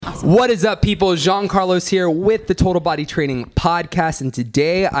Awesome. What is up, people? Jean Carlos here with the Total Body Training Podcast, and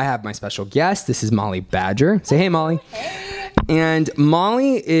today I have my special guest. This is Molly Badger. Say hey, Molly. Hey. And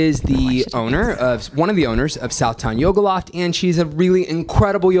Molly is one of the owners of Southtown Yoga Loft, and she's a really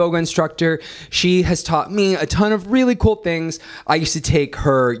incredible yoga instructor. She has taught me a ton of really cool things. I used to take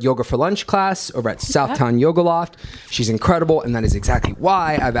her yoga for lunch class over at Southtown Yoga Loft. She's incredible, and that is exactly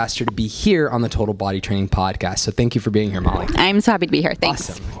why I've asked her to be here on the Total Body Training Podcast. So thank you for being here, Molly. I'm so happy to be here.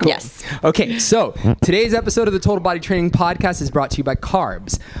 Thanks. Awesome. Cool. Yes. Okay, so today's episode of the Total Body Training Podcast is brought to you by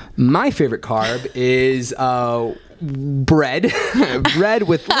carbs. My favorite carb is bread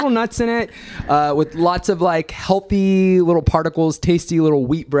with little nuts in it, with lots of like healthy little particles, tasty little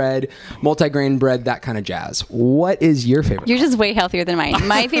wheat bread, multigrain bread, that kind of jazz. What is your favorite? You're just way healthier than mine.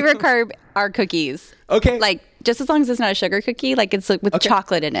 My favorite carb are cookies. Okay. Like, just as long as it's not a sugar cookie, like it's like with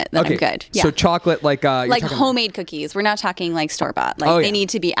chocolate in it, then I'm good. Yeah. So chocolate, like homemade cookies. We're not talking like store-bought. Like they need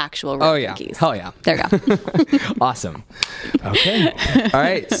to be actual real cookies. Hell yeah. There you go. Awesome. Okay. All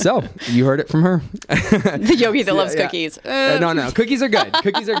right. So you heard it from her. The yogi that loves cookies. No. Cookies are good.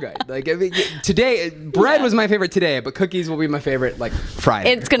 Cookies are good. Like today, bread was my favorite today, but cookies will be my favorite like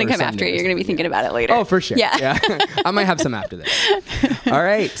Friday. It's going to come after you. You're going to be thinking about it later. Oh, for sure. Yeah. I might have some after this. All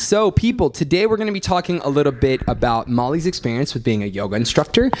right. So people, today we're going to be talking a little bit about Molly's experience with being a yoga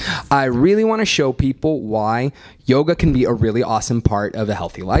instructor. I really want to show people why yoga can be a really awesome part of a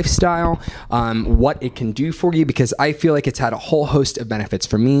healthy lifestyle, what it can do for you, because I feel like it's had a whole host of benefits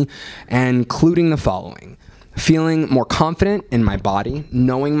for me, including the following. Feeling more confident in my body,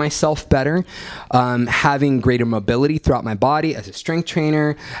 knowing myself better, having greater mobility throughout my body as a strength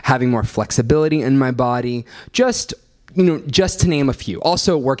trainer, having more flexibility in my body, just to name a few.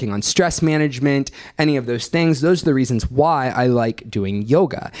 Also working on stress management, any of those things. Those are the reasons why I like doing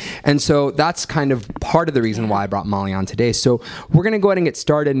yoga. And so that's kind of part of the reason why I brought Molly on today. So we're going to go ahead and get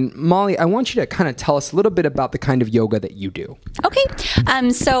started. And Molly, I want you to kind of tell us a little bit about the kind of yoga that you do. Okay.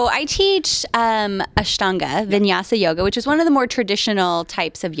 So I teach Ashtanga, Vinyasa yoga, which is one of the more traditional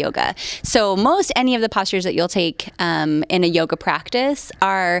types of yoga. So any of the postures that you'll take in a yoga practice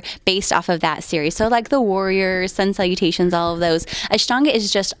are based off of that series. So like the warriors, sun salutations, all of those. Ashtanga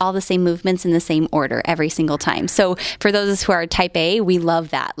is just all the same movements in the same order every single time. So for those who are type A, we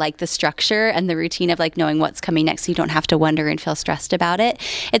love that, like the structure and the routine of like knowing what's coming next so you don't have to wonder and feel stressed about it.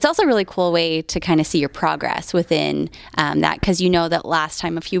 It's also a really cool way to kind of see your progress within that, because you know that last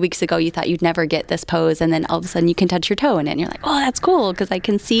time, a few weeks ago, you thought you'd never get this pose, and then all of a sudden you can touch your toe in it and you're like, oh, that's cool, because I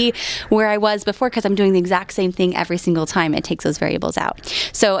can see where I was before because I'm doing the exact same thing every single time. It takes those variables out.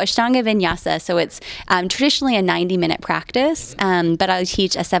 So Ashtanga Vinyasa, so it's traditionally a 90-minute practice, but I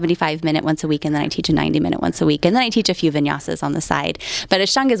teach a 75-minute once a week, and then I teach a 90-minute once a week, and then I teach a few vinyasas on the side. But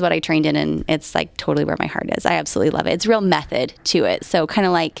Ashtanga is what I trained in, and it's like totally where my heart is. I absolutely love it. It's real method to it. So kind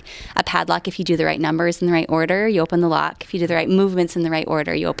of like a padlock, if you do the right numbers in the right order, you open the lock. If you do the right movements in the right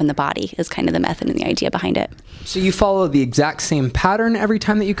order, you open the body, is kind of the method and the idea behind it. So you follow the exact same pattern every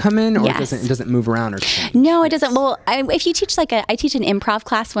time that you come in, or yes. it doesn't move around? Or change? No, it doesn't. Well, if you teach I teach an improv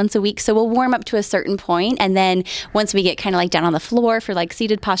class once a week, so we'll warm up to a certain point, and then once we get kind of like down on the floor for like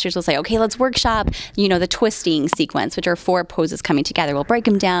seated postures, we'll say, okay, let's workshop, the twisting sequence, which are 4 poses coming together. We'll break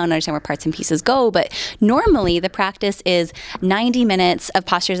them down, understand where parts and pieces go. But normally the practice is 90 minutes of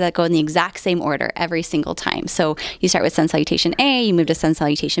postures that go in the exact same order every single time. So you start with sun salutation A, you move to sun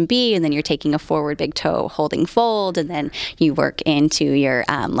salutation B, and then you're taking a forward big toe holding fold, and then you work into your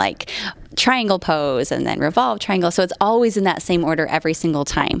triangle pose, and then revolve triangle. So it's always in that same order every single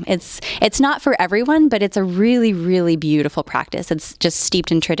time. It's not for everyone, but it's a really, really beautiful practice. It's just steeped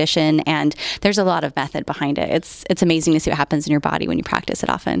in tradition, and there's a lot of method behind it. It's amazing to see what happens in your body when you practice it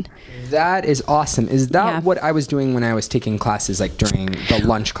often. That is awesome. Is that what I was doing when I was taking classes, like during the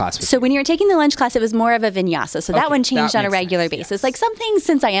lunch class? So when you were taking the lunch class, it was more of a vinyasa. So that one changed on a regular basis. Yes. Like some things,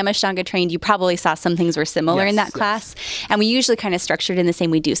 since I am Ashtanga trained, you probably saw some things were similar in that class. And we usually kind of structured in the same.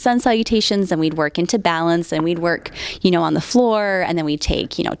 We do sun salutations, and we'd work into balance, and we'd work, on the floor, and then we'd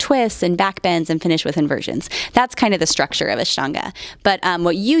take, twists and back bends and finish with inversions. That's kind of the structure of Ashtanga. But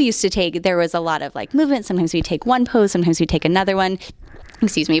what you used to take, there was a lot of like movement. Sometimes we'd take one pose, sometimes we'd take another one.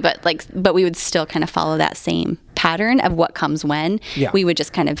 But we would still kind of follow that same pattern of what comes when. Yeah. We would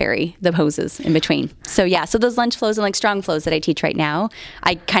just kind of vary the poses in between. So those lunge flows and like strong flows that I teach right now,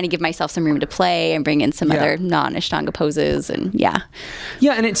 I kind of give myself some room to play and bring in some other non-Ashtanga poses, and Yeah,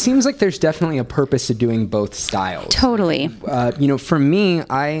 and it seems like there's definitely a purpose to doing both styles. Totally. For me,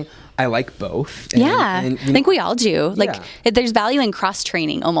 I like both. I think we all do. Like Yeah. there's value in cross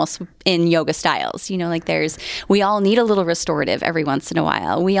training almost in yoga styles. You know, like we all need a little restorative every once in a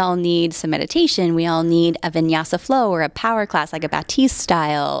while. We all need some meditation. We all need a vinyasa flow or a power class like a Baptiste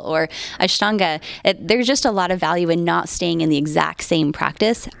style or Ashtanga. There's just a lot of value in not staying in the exact same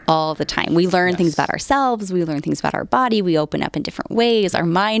practice all the time. We learn things about ourselves. We learn things about our body. We open up in different ways. Our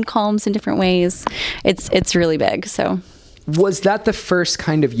mind calms in different ways. It's really big. So. Was that the first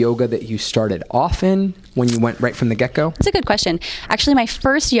kind of yoga that you started off in when you went right from the get-go? That's a good question. Actually, my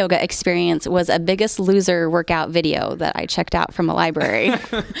first yoga experience was a Biggest Loser workout video that I checked out from a library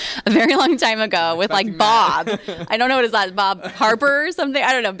a very long time ago with like Bob. I don't know what is that, Bob Harper or something?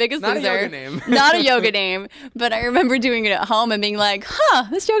 I don't know. Biggest Not Loser. a yoga name. Not a yoga name. But I remember doing it at home and being like,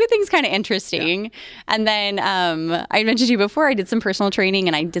 this yoga thing's kind of interesting. Yeah. And then I mentioned to you before, I did some personal training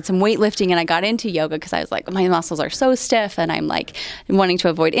and I did some weightlifting and I got into yoga because I was like, my muscles are so stiff and I'm like wanting to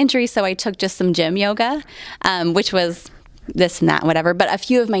avoid injury. So I took just some gym yoga, which was this and that, whatever. But a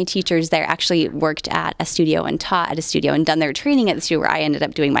few of my teachers there actually worked at a studio and taught at a studio and done their training at the studio where I ended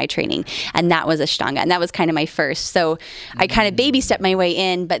up doing my training. And that was Ashtanga. And that was kind of my first. So I kind of baby stepped my way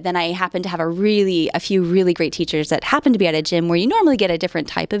in, but then I happened to have a few really great teachers that happened to be at a gym where you normally get a different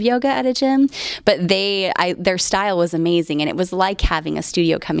type of yoga at a gym, but their style was amazing. And it was like having a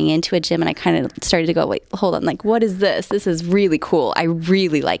studio coming into a gym. And I kind of started to go, wait, hold on, like, what is this? This is really cool. I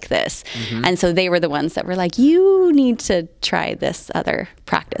really like this. Mm-hmm. And so they were the ones that were like, you need to try this other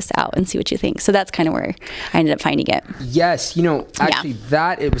practice out and see what you think. So that's kind of where I ended up finding it. Yes. Actually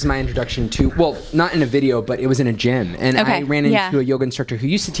it was my introduction to, well, not in a video, but it was in a gym. And I ran into a yoga instructor who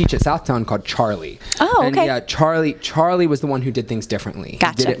used to teach at Southtown called Charlie. Oh, okay. And Charlie was the one who did things differently.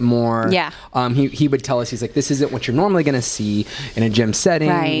 Gotcha. He did it more. Yeah. He would tell us, he's like, this isn't what you're normally going to see in a gym setting.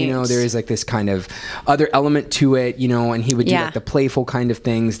 Right. There is like this kind of other element to it, and he would do like the playful kind of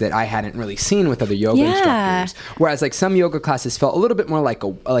things that I hadn't really seen with other yoga instructors. Whereas like some yoga classes felt a little bit more like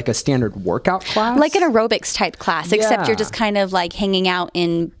a standard workout class. Like an aerobics type class, except you're just kind of like hanging out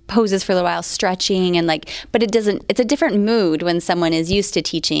in poses for a little while, stretching and but it's a different mood when someone is used to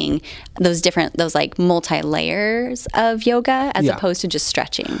teaching those like multi-layers of yoga as opposed to just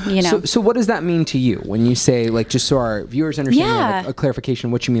stretching, So what does that mean to you when you say, like, just so our viewers understand a clarification,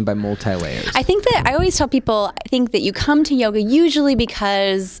 what you mean by multi-layers? I think that I always tell people, I think that you come to yoga usually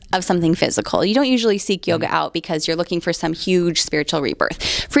because of something physical. You don't usually seek yoga out because you're looking for some huge spiritual rebirth.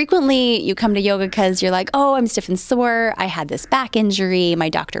 Frequently, you come to yoga because you're like, oh, I'm stiff and sore. I had this back injury. My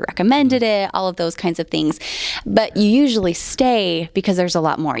doctor recommended it, all of those kinds of things. But you usually stay because there's a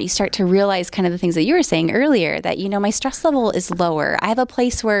lot more. You start to realize kind of the things that you were saying earlier, that, my stress level is lower. I have a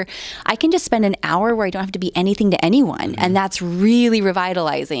place where I can just spend an hour where I don't have to be anything to anyone. And that's really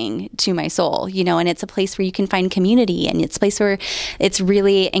revitalizing to my soul, and it's a place where you can find community. And it's a place where it's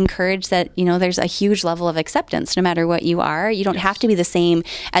really encouraged that, there's a huge level of acceptance no matter what you are. You don't have to be the same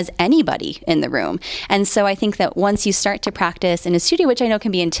as anybody in the room. And so I think that once you start to practice in a studio, which I know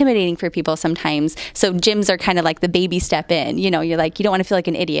can be intimidating for people sometimes. So gyms are kind of like the baby step in. You're like, you don't want to feel like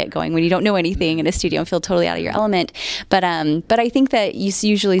an idiot going when you don't know anything in a studio and feel totally out of your element. But I think that you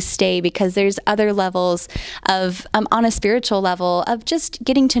usually stay because there's other levels of, on a spiritual level, of just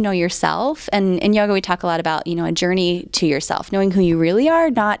getting to know yourself. And in yoga, we talk a lot about, a journey to yourself, knowing who you really are,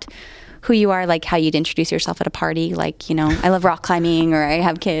 not who you are, like how you'd introduce yourself at a party, like, I love rock climbing or I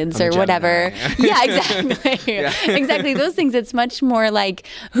have kids or whatever. Yeah, exactly. Exactly. Those things, it's much more like,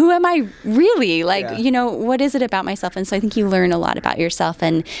 who am I really? Like, what is it about myself? And so I think you learn a lot about yourself,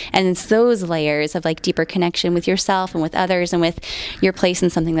 and it's those layers of like deeper connection with yourself and with others and with your place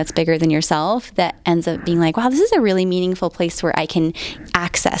in something that's bigger than yourself that ends up being like, wow, this is a really meaningful place where I can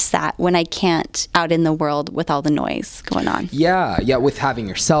access that when I can't out in the world with all the noise going on. Yeah. With having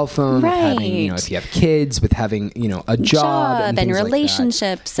your cell phone, with having, if you have kids, with having, a job and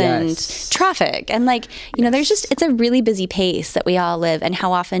relationships and traffic. And there's just, it's a really busy pace that we all live. And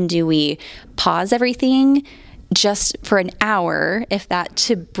how often do we pause everything just for an hour, if that,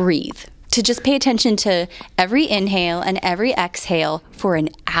 to breathe? To just pay attention to every inhale and every exhale for an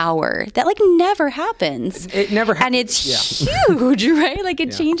hour. That never happens. It never happens. And it's huge, right?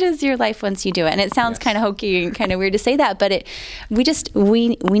 It changes your life once you do it. And it sounds kind of hokey and kind of weird to say that, but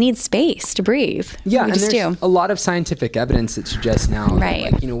we need space to breathe. Yeah, we and there's a lot of scientific evidence that suggests now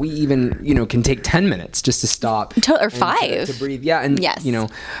that, we even, can take 10 minutes just to stop. Or 5. To breathe. Yeah, and,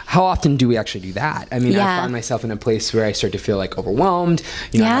 how often do we actually do that? I mean, I find myself in a place where I start to feel overwhelmed.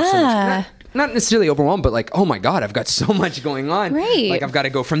 not necessarily overwhelmed, but like, oh my God, I've got so much going on. Right. Like I've got to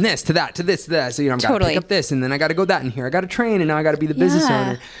go from this to that to this to that. So, I've got to pick up this, and then I got to go that, and here I got to train, and now I got to be the business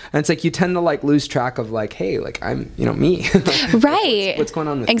owner. And it's like, you tend to like lose track of like, hey, like I'm, me. Right. What's going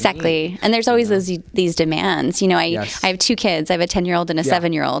on with me? And there's always these demands. I have 2 kids. I have a 10-year-old and a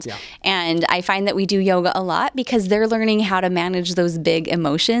 7-year-old. Yeah. And I find that we do yoga a lot because they're learning how to manage those big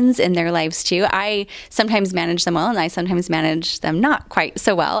emotions in their lives too. I sometimes manage them well, and I sometimes manage them not quite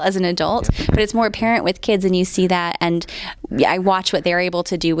so well as an adult. Yeah. But it's more apparent with kids, and you see that. And I watch what they're able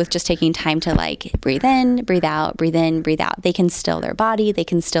to do with just taking time to like breathe in, breathe out, breathe in, breathe out. They can still their body, they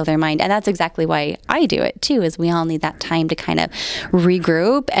can still their mind. And that's exactly why I do it too, is we all need that time to kind of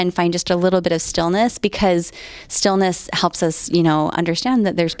regroup and find just a little bit of stillness, because stillness helps us, understand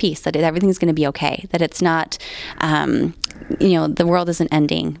that there's peace, that everything's going to be okay, that it's not, the world isn't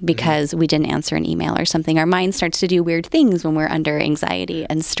ending because we didn't answer an email or something. Our mind starts to do weird things when we're under anxiety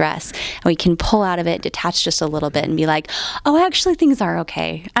and stress, and we can pull out of it, detach just a little bit, and be like, oh, actually things are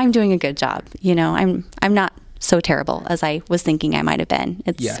okay. I'm doing a good job. I'm not so terrible as I was thinking I might have been.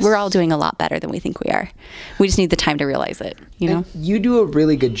 We're all doing a lot better than we think we are. We just need the time to realize it, And you do a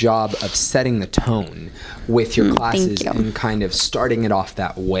really good job of setting the tone with your classes and kind of starting it off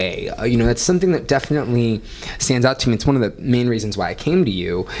that way. That's something that definitely stands out to me. It's one of the main reasons why I came to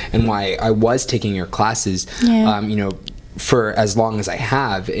you and why I was taking your classes, for as long as I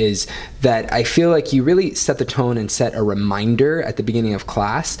have, is that I feel like you really set the tone and set a reminder at the beginning of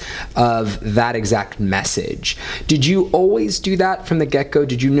class of that exact message. Did you always do that from the get-go?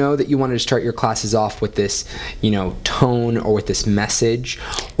 Did you know that you wanted to start your classes off with this, tone or with this message?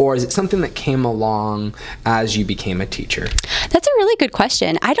 Or is it something that came along as you became a teacher? That's a really good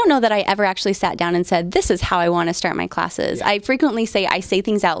question. I don't know that I ever actually sat down and said, this is how I want to start my classes. Yeah. I frequently say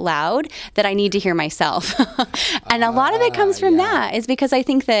things out loud that I need to hear myself. And a lot of it comes from that, is because I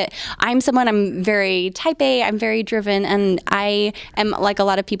think that I'm very type A, I'm very driven, and I am like a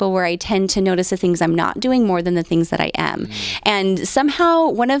lot of people where I tend to notice the things I'm not doing more than the things that I am. And somehow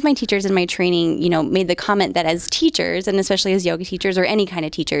one of my teachers in my training, made the comment that as teachers, and especially as yoga teachers or any kind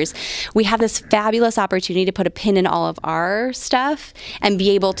of teachers, we have this fabulous opportunity to put a pin in all of our stuff and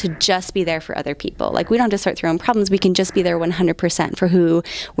be able to just be there for other people. Like, we don't have to sort through our own problems. We can just be there 100% for who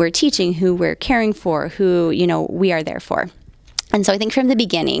we're teaching, who we're caring for, who, we are there for. And so I think from the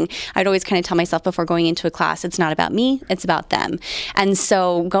beginning, I'd always kind of tell myself before going into a class, it's not about me, it's about them. And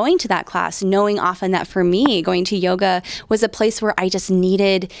so going to that class, knowing often that for me, going to yoga was a place where I just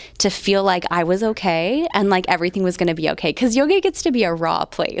needed to feel like I was okay and like everything was going to be okay. Because yoga gets to be a raw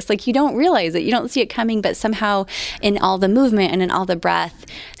place. Like, you don't realize it, you don't see it coming, but somehow in all the movement and in all the breath,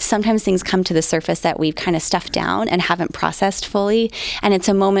 sometimes things come to the surface that we've kind of stuffed down and haven't processed fully. And it's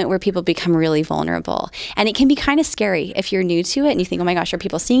a moment where people become really vulnerable. And it can be kind of scary if you're new to it and you think, oh my gosh, are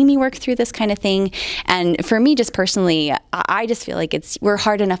people seeing me work through this kind of thing? And for me, just personally, I just feel like we're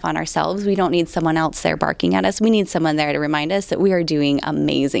hard enough on ourselves. We don't need someone else there barking at us. We need someone there to remind us that we are doing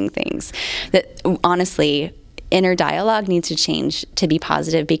amazing things. That honestly, inner dialogue needs to change to be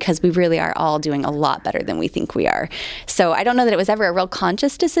positive, because we really are all doing a lot better than we think we are. So I don't know that it was ever a real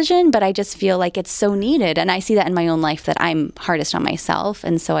conscious decision, but I just feel like it's so needed. And I see that in my own life, that I'm hardest on myself.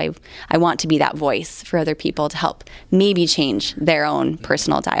 And so I want to be that voice for other people to help maybe change their own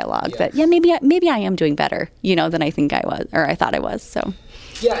personal dialogue. That, maybe I am doing better, than I think I was, or I thought I was. So.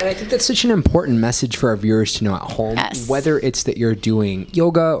 Yeah, and I think that's such an important message for our viewers to know at home. Yes. Whether it's that you're doing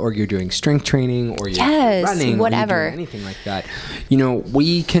yoga or you're doing strength training or you're running, whatever, or you're doing anything like that.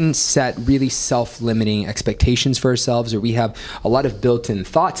 We can set really self-limiting expectations for ourselves, or we have a lot of built-in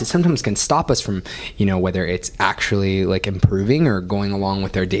thoughts that sometimes can stop us from, whether it's actually like improving or going along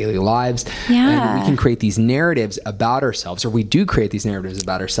with our daily lives. Yeah. And we can create these narratives about ourselves, or we do create these narratives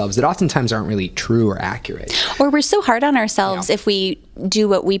about ourselves that oftentimes aren't really true or accurate. Or we're so hard on ourselves if we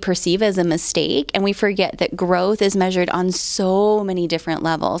do what we perceive as a mistake, and we forget that growth is measured on so many different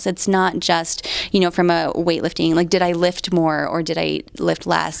levels. It's not just, from a weightlifting, like, did I lift more or did I lift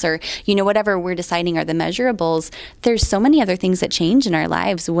less, or, whatever we're deciding are the measurables. There's so many other things that change in our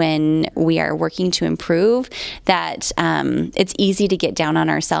lives when we are working to improve, that it's easy to get down on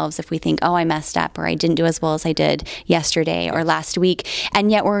ourselves if we think, oh, I messed up, or I didn't do as well as I did yesterday or last week. And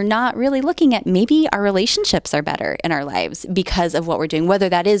yet we're not really looking at maybe our relationships are better in our lives because of what we're doing, whether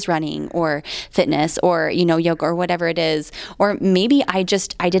that is running or fitness or, yoga or whatever it is. Or maybe I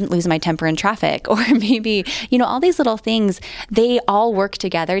didn't lose my temper in traffic, or maybe, all these little things, they all work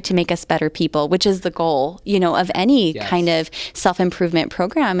together to make us better people, which is the goal, of any kind of self-improvement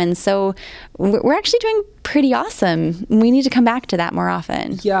program. And so we're actually doing pretty awesome. We need to come back to that more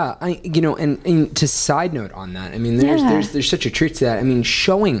often. Yeah. And to side note on that, there's such a truth to that.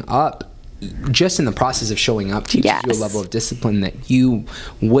 Showing up just in the process of showing up teaches you a level of discipline that you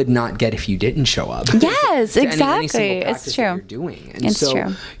would not get if you didn't show up. Yes, exactly. Any single practice It's true. that you're doing. And It's so,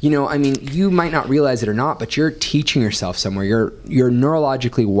 true. you know, I mean, you might not realize it or not, but you're teaching yourself somewhere. You're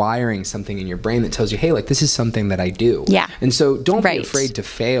neurologically wiring something in your brain that tells you, hey, like, this is something that I do. Yeah. And so don't Right. be afraid to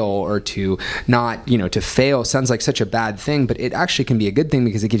fail or to not, you know, to fail sounds like such a bad thing, but it actually can be a good thing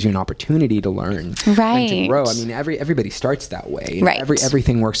because it gives you an opportunity to learn and to Right. grow. I mean, everybody starts that way. You know, Right.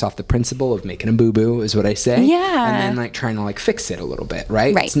 Everything works off the principle of making a boo-boo is what I say. Yeah. And then like trying to like fix it a little bit,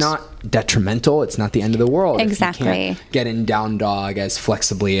 right? Right. It's not detrimental. It's not the end of the world. Exactly. If you can't get in down dog as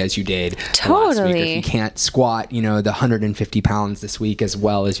flexibly as you did last week. Or Totally. if you can't squat, you know, the 150 pounds this week as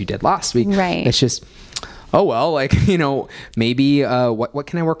well as you did last week. Right. It's just, oh, well, like, you know, maybe what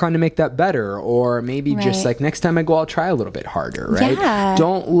can I work on to make that better? Or maybe just Right. like next time I go, I'll try a little bit harder, right? Yeah.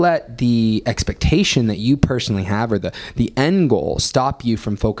 Don't let the expectation that you personally have or the end goal stop you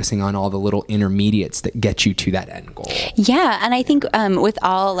from focusing on all the little intermediates that get you to that end goal. Yeah, and I think with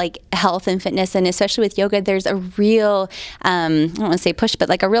all like health and fitness, and especially with yoga, there's a real, I don't want to say push, but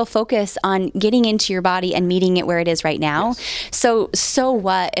like a real focus on getting into your body and meeting it where it is right now. So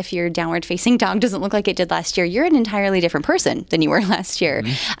what if your downward facing dog doesn't look like it did last year? You're an entirely different person than you were last year.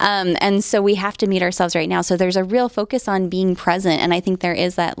 And so we have to meet ourselves right now. So there's a real focus on being present. And I think there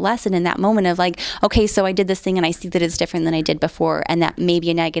is that lesson in that moment of like, okay, so I did this thing and I see that it's different than I did before. And that may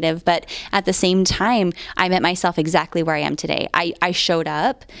be a negative, but at the same time, I met myself exactly where I am today. I showed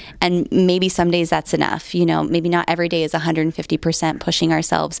up, and maybe some days that's enough. You know, maybe not every day is 150% pushing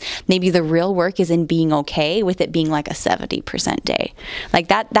ourselves. Maybe the real work is in being okay with it being like a 70% day. Like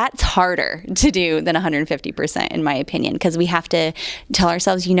that's harder to do than 150%, in my opinion, because we have to tell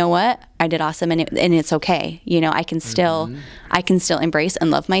ourselves, you know what, I did awesome, and it's okay. You know, I can still embrace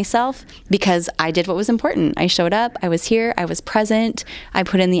and love myself because I did what was important. I showed up, I was here, I was present, I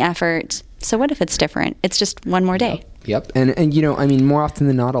put in the effort. So what if it's different? It's just one more day. Yep. And you know, I mean, more often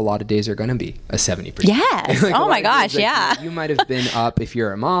than not, a lot of days are going to be a 70%. Yes. Like, oh my gosh. Days, like, yeah. You might have been up if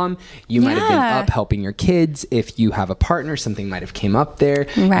you're a mom. You might have been up helping your kids. If you have a partner, something might have came up there.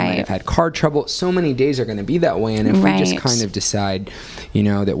 You might have had car trouble. So many days are going to be that way. And if we just kind of decide, you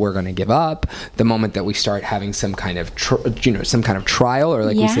know, that we're going to give up, the moment that we start having some kind of, some kind of trial, or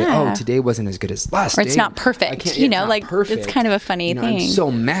like we say, oh, today wasn't as good as last day. Or it's not perfect. You know, like perfect. it's kind of a funny thing. I'm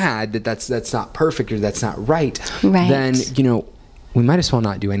so mad that that's not perfect or that's not right. Then, you know, we might as well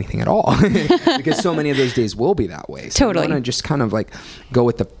not do anything at all because so many of those days will be that way. So totally. we want to just kind of like go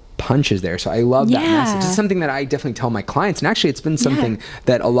with the punches there. So I love that message. It's something that I definitely tell my clients. And actually, it's been something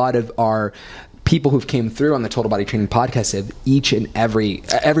that a lot of our people who've came through on the Total Body Training podcast have each and every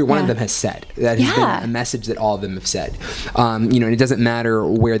one of them has said. That has been a message that all of them have said. You know, and it doesn't matter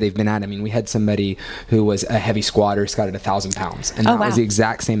where they've been at. I mean, we had somebody who was a heavy squatter, squatted 1,000 pounds. And that was the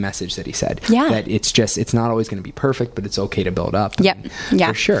exact same message that he said. That it's not always going to be perfect, but it's okay to build up.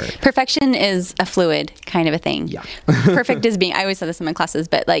 For sure. Perfection is a fluid kind of a thing. Yeah. Perfect is being, I always say this in my classes,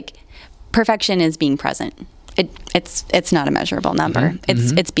 but like perfection is being present. It's not a measurable number.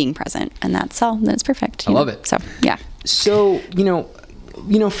 It's being present, and that's all. That's perfect. I love it. So yeah. So you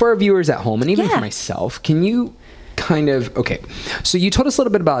know, for our viewers at home, and even for myself, can you kind of so you told us a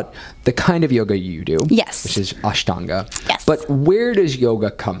little bit about the kind of yoga you do, yes, which is Ashtanga. Yes. But where does yoga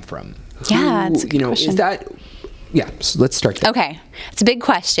come from? Yeah, that's a good question. Is that so let's start there. Okay. It's a big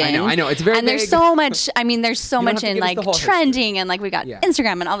question. I know. It's very and big. There's so much, I mean, there's so much in like trending and like we got Yeah.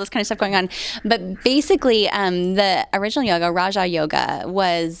 Instagram and all this kind of stuff going on. But basically, the original yoga, Raja Yoga,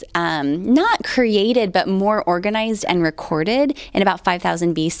 was not created, but more organized and recorded in about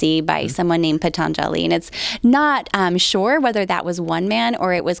 5000 BC by someone named Patanjali. And it's not sure whether that was one man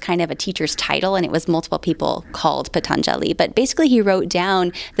or it was kind of a teacher's title and it was multiple people called Patanjali. But basically, he wrote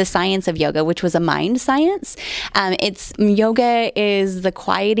down the science of yoga, which was a mind science. It's yoga is the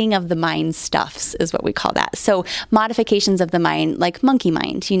quieting of the mind stuffs is what we call that. So modifications of the mind, like monkey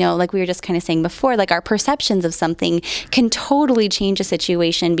mind, you know, like we were just kind of saying before, like our perceptions of something can totally change a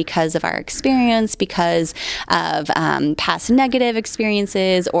situation because of our experience, because of past negative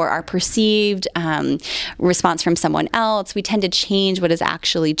experiences or our perceived response from someone else. We tend to change what is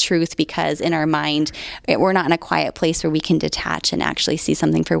actually truth because in our mind, we're not in a quiet place where we can detach and actually see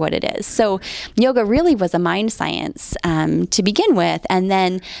something for what it is. So yoga really was a mind science to begin with, and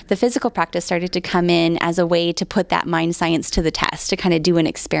then the physical practice started to come in as a way to put that mind science to the test, to kind of do an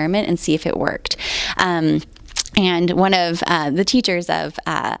experiment and see if it worked. And one of the teachers of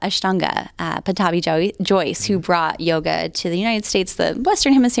Ashtanga, Pattabhi Jois, who brought yoga to the United States, the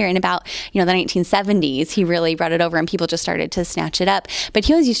Western Hemisphere, in about the 1970s, he really brought it over, and people just started to snatch it up. But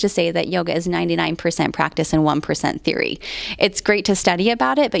he always used to say that yoga is 99% practice and 1% theory. It's great to study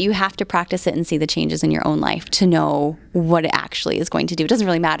about it, but you have to practice it and see the changes in your own life to know what it actually is going to do. It doesn't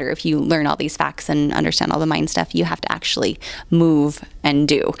really matter if you learn all these facts and understand all the mind stuff. You have to actually move and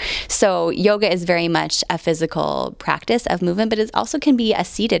do. So yoga is very much a physical practice of movement, but it also can be a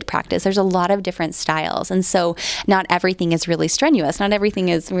seated practice. There's a lot of different styles. And so not everything is really strenuous. Not everything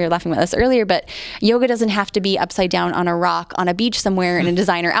is, we were laughing about this earlier, but yoga doesn't have to be upside down on a rock on a beach somewhere in a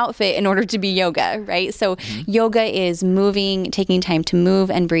designer outfit in order to be yoga, right? So yoga is moving, taking time to move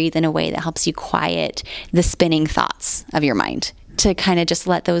and breathe in a way that helps you quiet the spinning thoughts of your mind, to kind of just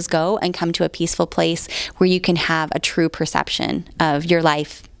let those go and come to a peaceful place where you can have a true perception of your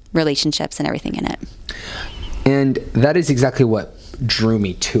life, relationships, and everything in it. And that is exactly what drew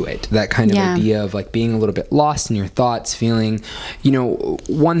me to it, that kind of idea of like being a little bit lost in your thoughts, feeling,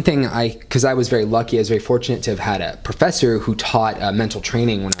 one thing because I was very lucky, I was very fortunate to have had a professor who taught mental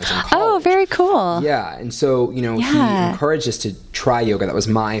training when I was in college. Oh, very cool. Yeah. And so, he encouraged us to try yoga. That was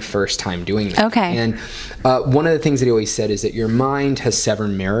my first time doing that. Okay. And one of the things that he always said is that your mind has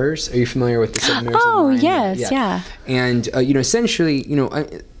 7 mirrors. Are you familiar with the 7 mirrors of the mind? Yes. Yeah. And, essentially,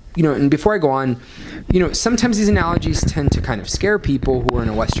 and before I go on, sometimes these analogies tend to kind of scare people who are in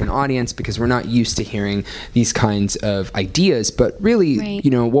a Western audience because we're not used to hearing these kinds of ideas. But really,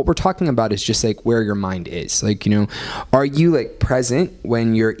 what we're talking about is just like where your mind is. Like, are you like present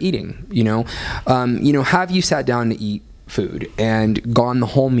when you're eating? Have you sat down to eat food and gone the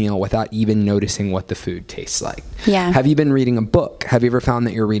whole meal without even noticing what the food tastes like? Yeah. Have you been reading a book? Have you ever found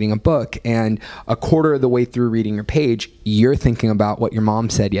that you're reading a book and a quarter of the way through reading your page, you're thinking about what your mom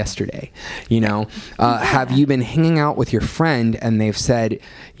said yesterday? Have you been hanging out with your friend and they've said,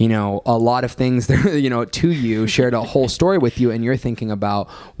 a lot of things to you, shared a whole story with you, and you're thinking about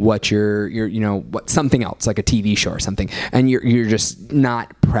what what something else, like a TV show or something, and you're just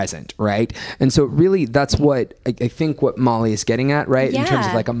not present, right? And so really that's what I think what Molly is getting at, right? Yeah. In terms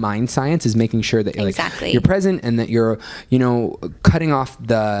of like a mind science, is making sure that you're present and that you're, cutting off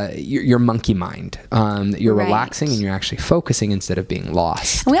your monkey mind, that you're relaxing and you're actually focusing instead of being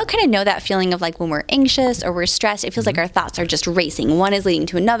lost. And we all kind of know that feeling of like when we're anxious or we're stressed, it feels like our thoughts are just racing. One is leading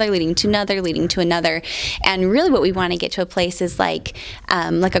to another, leading to another, leading to another. And really what we want to get to a place is like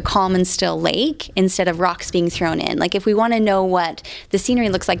a calm and still lake instead of rocks being thrown in. Like if we want to know what the scenery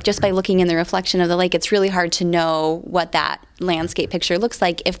looks like just by looking in the reflection of the lake, it's really hard to know what that landscape picture looks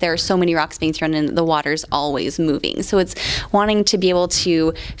like if there are so many rocks being thrown in, the water's always moving. So it's wanting to be able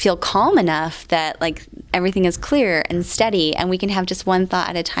to feel calm enough that like everything is clear and steady, and we can have just one thought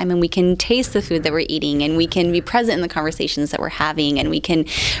at a time, and we can taste the food that we're eating, and we can be present in the conversations that we're having, and we can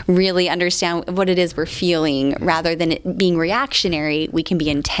really understand what it is we're feeling rather than it being reactionary. We can be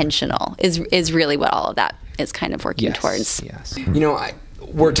intentional is really what all of that is kind of working towards. Yes.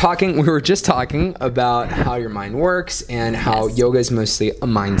 We were just talking about how your mind works and how yoga is mostly a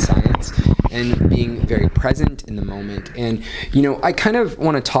mind science and being very present in the moment. And, I kind of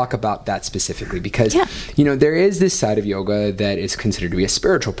want to talk about that specifically because, there is this side of yoga that is considered to be a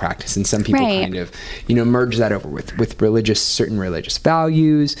spiritual practice. And some people kind of, merge that over with certain religious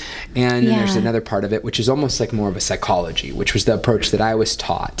values. And then there's another part of it, which is almost like more of a psychology, which was the approach that I was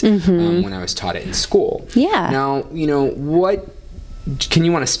taught when I was taught it in school. Yeah. Now, can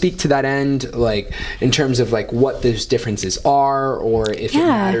you want to speak to that end, like in terms of like what those differences are, or if it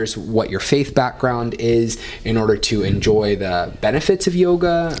matters what your faith background is in order to enjoy the benefits of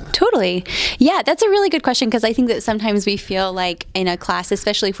yoga? Totally. Yeah, that's a really good question, because I think that sometimes we feel like in a class,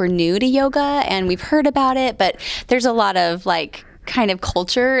 especially if we're new to yoga and we've heard about it, but there's a lot of like kind of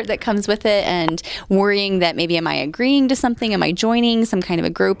culture that comes with it, and worrying that maybe am I agreeing to something? Am I joining some kind of a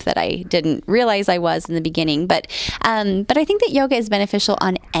group that I didn't realize I was in the beginning? But I think that yoga is beneficial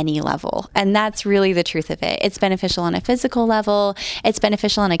on any level, and that's really the truth of it. It's beneficial on a physical level. It's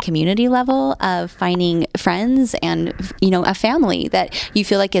beneficial on a community level of finding friends and, a family that you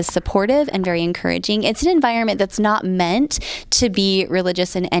feel like is supportive and very encouraging. It's an environment that's not meant to be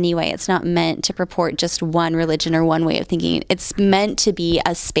religious in any way. It's not meant to purport just one religion or one way of thinking. It's meant to be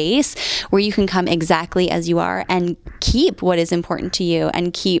a space where you can come exactly as you are and keep what is important to you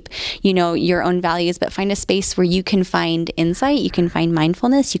and keep, your own values, but find a space where you can find insight, you can find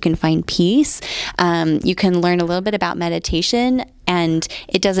mindfulness, you can find peace, you can learn a little bit about meditation. And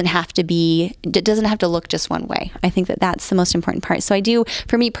it doesn't have to look just one way. I think that that's the most important part. So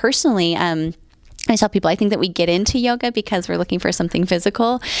for me personally, I tell people, I think that we get into yoga because we're looking for something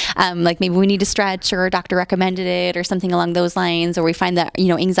physical. Like maybe we need to stretch, or a doctor recommended it, or something along those lines, or we find that,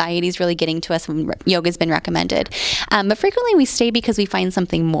 anxiety is really getting to us when yoga's been recommended. But frequently we stay because we find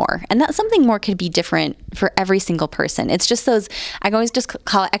something more. And that something more could be different for every single person. It's just those, I always just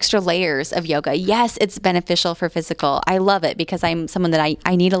call it extra layers of yoga. Yes, it's beneficial for physical. I love it because I'm someone that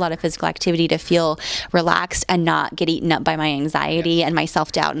I need a lot of physical activity to feel relaxed and not get eaten up by my anxiety and my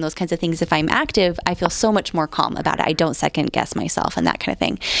self-doubt and those kinds of things. If I'm active, I feel so much more calm about it. I don't second guess myself and that kind of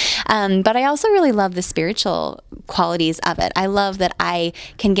thing. But I also really love the spiritual qualities of it. I love that I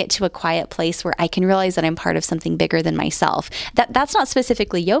can get to a quiet place where I can realize that I'm part of something bigger than myself. That's not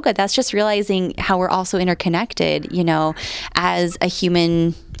specifically yoga. That's just realizing how we're also interconnected, as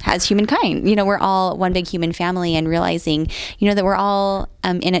humankind. We're all one big human family, and realizing, that we're all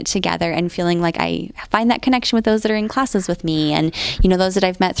in it together, and feeling like I find that connection with those that are in classes with me, and, those that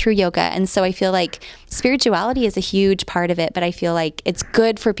I've met through yoga. And so I feel like spirituality is a huge part of it, but I feel like it's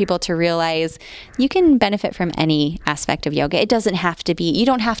good for people to realize you can benefit from any aspect of yoga. It doesn't have to be, you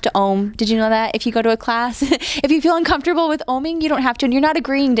don't have to Om. Did you know that? If you go to a class, if you feel uncomfortable with Oming, you don't have to, and you're not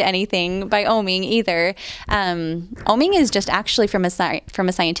agreeing to anything by Oming either. Oming is just actually from a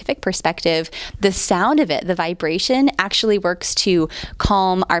scientific perspective, the sound of it, the vibration actually works to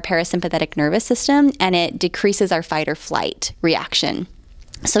calm our parasympathetic nervous system, and it decreases our fight or flight reaction.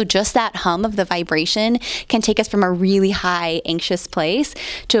 So just that hum of the vibration can take us from a really high anxious place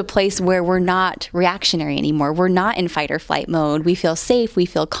to a place where we're not reactionary anymore. We're not in fight or flight mode. We feel safe, we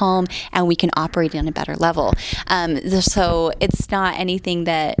feel calm, and we can operate on a better level. So it's not anything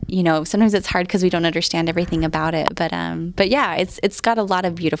that, sometimes it's hard because we don't understand everything about it. But yeah, it's got a lot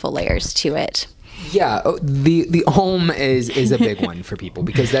of beautiful layers to it. Yeah, the Om is a big one for people,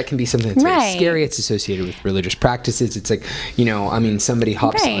 because that can be something that's very scary. It's associated with religious practices. It's like, somebody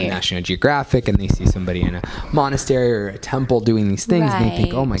hops on National Geographic and they see somebody in a monastery or a temple doing these things, and they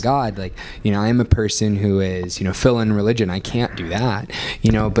think, oh my God, like, I'm a person who is, fill in religion. I can't do that,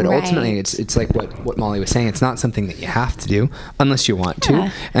 but ultimately it's like what Molly was saying. It's not something that you have to do unless you want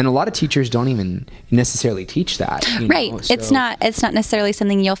to. And a lot of teachers don't even necessarily teach that. So, it's not necessarily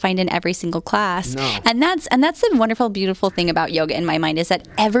something you'll find in every single class. No. And that's the wonderful, beautiful thing about yoga in my mind, is that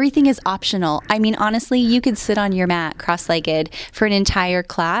everything is optional. I mean, honestly, you could sit on your mat cross-legged for an entire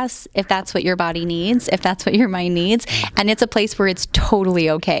class if that's what your body needs, if that's what your mind needs. And it's a place where it's totally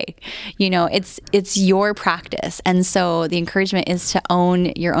okay. It's your practice. And so the encouragement is to own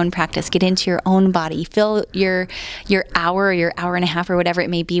your own practice, get into your own body, fill your hour or your hour and a half or whatever it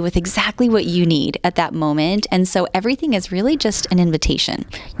may be with exactly what you need at that moment. And so everything is really just an invitation.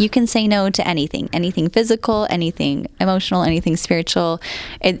 You can say no to anything physical, anything emotional, anything spiritual.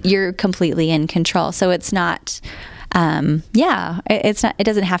 You're completely in control. So it's not, it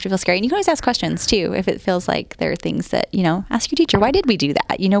doesn't have to feel scary. And you can always ask questions too, if it feels like there are things that, ask your teacher, why did we do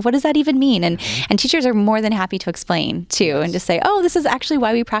that? What does that even mean? And teachers are more than happy to explain too, and just say, oh, this is actually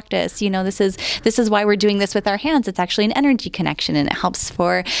why we practice. This is why we're doing this with our hands. It's actually an energy connection, and it helps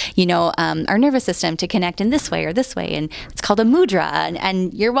for, our nervous system to connect in this way or this way. And it's called a mudra,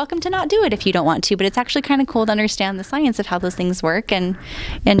 and you're welcome to not do it if you don't want to, but it's actually kind of cool to understand the science of how those things work and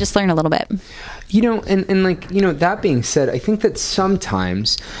just learn a little bit. That being said, I think that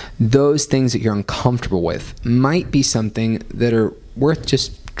sometimes those things that you're uncomfortable with might be something that are worth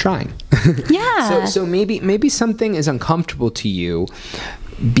just trying. Yeah. So maybe something is uncomfortable to you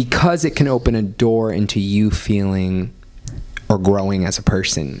because it can open a door into you feeling or growing as a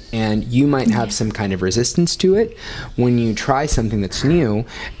person. And you might have some kind of resistance to it when you try something that's new,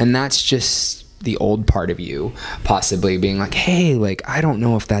 and that's just the old part of you possibly being like, hey, like, I don't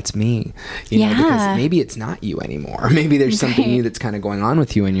know if that's me, because maybe it's not you anymore. Maybe there's something new that's kind of going on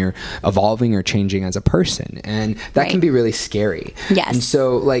with you, and you're evolving or changing as a person. And that can be really scary. Yes. And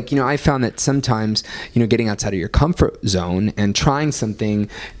so, I found that sometimes, getting outside of your comfort zone and trying something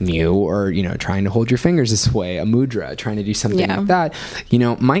new, or, trying to hold your fingers this way, a mudra, trying to do something like that,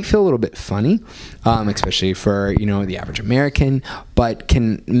 might feel a little bit funny, especially for, the average American, but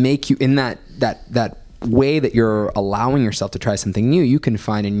can make you in that way that you're allowing yourself to try something new, you can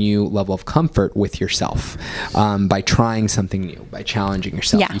find a new level of comfort with yourself by trying something new, by challenging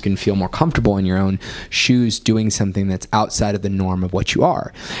yourself. You can feel more comfortable in your own shoes doing something that's outside of the norm of what you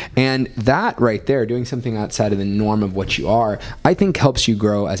are. And that right there, doing something outside of the norm of what you are, I think helps you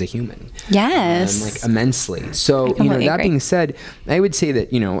grow as a human. Yes. Immensely. So, that being said, I would say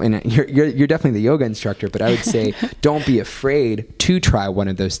that, and you're definitely the yoga instructor, but I would say don't be afraid to try one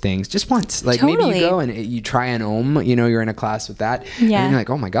of those things just once. Maybe you go and you try an Om, you know, you're in a class with that. Yeah. And you're like,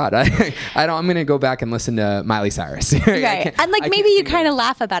 oh my God, I'm going to go back and listen to Miley Cyrus. Right. And like maybe you kind of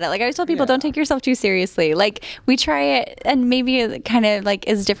laugh about it. Like I always tell people, don't take yourself too seriously. Like we try it and maybe it kind of like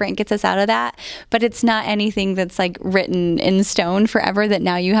is different, gets us out of that, but it's not anything that's like written in stone forever that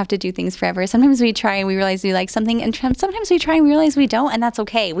now you have to do things forever. Sometimes we try and we realize we like something, and sometimes we try and we realize we don't, and that's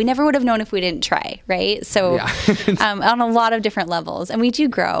okay. We never would have known if we didn't try, right? So on a lot of different levels, and we do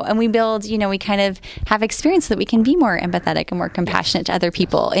grow and we build, you know, we kind of have experience so that we can be more empathetic and more compassionate to other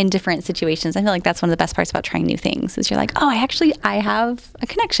people in different situations. I feel like that's one of the best parts about trying new things is you're like, oh, I have a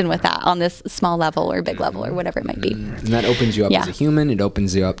connection with that on this small level or big level or whatever it might be. And that opens you up as a human. It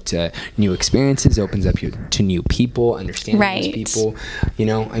opens you up to new experiences, opens up you to new people, understanding those people. You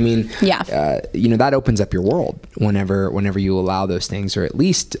know, I mean, you know, that opens up your world whenever you allow those things, or at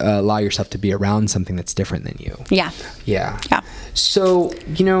least allow yourself to be around something that's different than you. Yeah. So,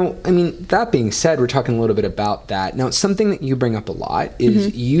 you know, I mean, that being said, we're talking a little bit about that. Now, something that you bring up a lot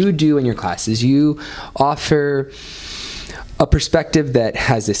is you do in your classes, you offer a perspective that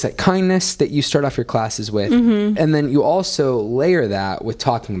has this like kindness that you start off your classes with, and then you also layer that with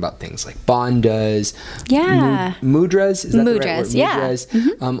talking about things like bandhas, mudras, is that the right word?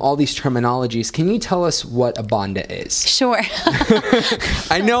 Mudras, all these terminologies. Can you tell us what a bandha is? Sure.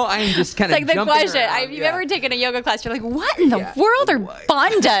 I know I'm just kind of like the question. If you've ever taken a yoga class, you're like, what in the world are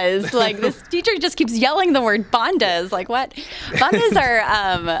bandhas? Like this teacher just keeps yelling the word bandhas. Like what?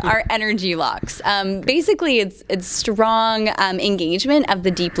 Bandhas are energy locks. Basically, it's strong engagement of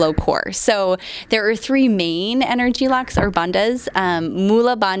the deep low core. So there are three main energy locks or bandhas.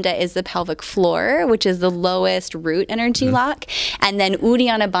 Mula bandha is the pelvic floor, which is the lowest root energy lock. And then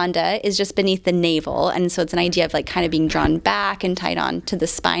Uddiyana bandha is just beneath the navel. And so it's an idea of like kind of being drawn back and tied on to the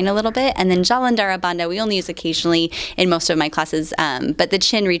spine a little bit. And then Jalandhara bandha, we only use occasionally in most of my classes, but the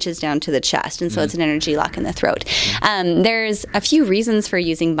chin reaches down to the chest. And so it's an energy lock in the throat. There's a few reasons for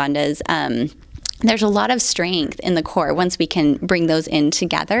using bandhas. There's a lot of strength in the core once we can bring those in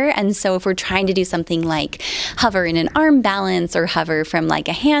together. And so if we're trying to do something like hover in an arm balance or hover from like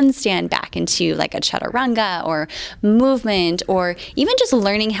a handstand back into like a chaturanga or movement, or even just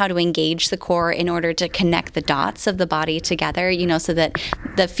learning how to engage the core in order to connect the dots of the body together, you know, so that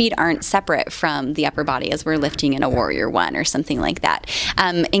the feet aren't separate from the upper body as we're lifting in a warrior one or something like that.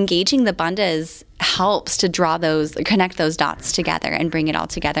 Engaging the bandhas helps to connect those dots together and bring it all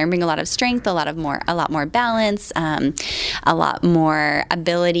together and bring a lot of strength, a lot more balance, a lot more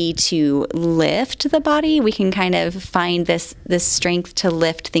ability to lift the body. We can kind of find this strength to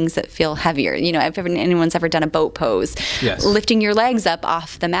lift things that feel heavier. You know, if anyone's ever done a boat pose, lifting your legs up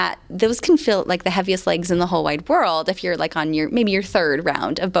off the mat, those can feel like the heaviest legs in the whole wide world if you're like on maybe your third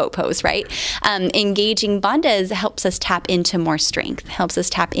round of boat pose, right? Engaging bandhas helps us tap into more strength, helps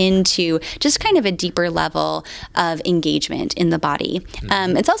us tap into just kind of a deeper level of engagement in the body.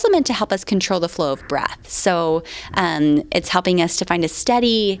 It's also meant to help us control the flow of breath. So it's helping us to find a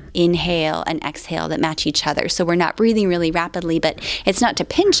steady inhale and exhale that match each other. So we're not breathing really rapidly, but it's not to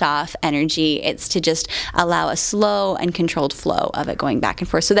pinch off energy. It's to just allow a slow and controlled flow of it going back and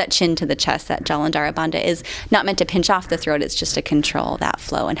forth. So that chin to the chest, that Jalandhara bandha is not meant to pinch off the throat. It's just to control that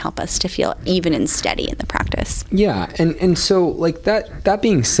flow and help us to feel even and steady in the practice. Yeah. And so like that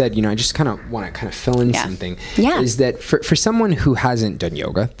being said, you know, I just kind of want to fill in something, is that for someone who hasn't done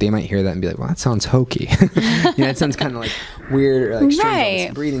yoga, they might hear that and be like, well, that sounds hokey. You know, it sounds kind of like weird, or like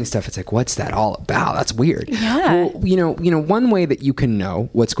strange breathing stuff. It's like, what's that all about? That's weird. Well, you know, one way that you can know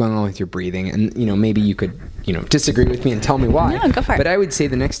what's going on with your breathing, and, you know, maybe you could, you know, disagree with me and tell me why. No, go for it. But I would say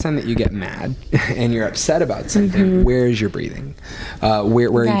the next time that you get mad and you're upset about something, where is your breathing? Where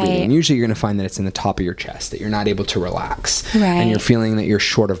are you breathing? And usually you're going to find that it's in the top of your chest, that you're not able to relax, and you're feeling that you're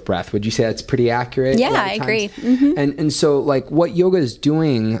short of breath. Would you say that's pretty accurate? Yeah, I agree. And so like what yoga is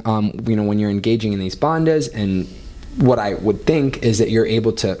doing, you know, when you're engaging in these bandhas, and what I would think is that you're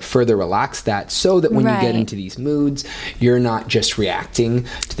able to further relax that, so that when you get into these moods, you're not just reacting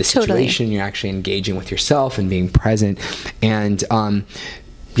to the situation, you're actually engaging with yourself and being present. And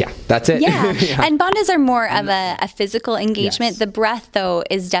yeah, that's it. And bandhas are more of a physical engagement. The breath, though,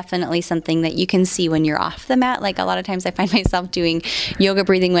 is definitely something that you can see when you're off the mat. Like a lot of times I find myself doing yoga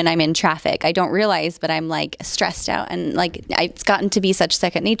breathing when I'm in traffic. I don't realize, but I'm like stressed out, and like it's gotten to be such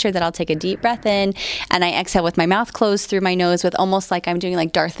second nature that I'll take a deep breath in and I exhale with my mouth closed through my nose, with almost like I'm doing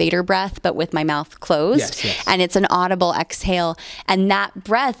like Darth Vader breath, but with my mouth closed. And it's an audible exhale. And that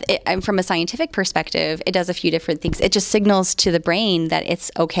breath, from a scientific perspective, it does a few different things. It just signals to the brain that it's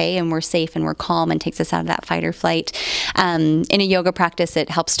okay and we're safe and we're calm and takes us out of that fight or flight. In a yoga practice, it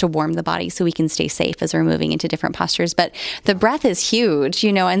helps to warm the body so we can stay safe as we're moving into different postures. But the breath is huge,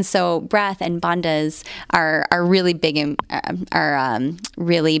 and so breath and bandhas are really big,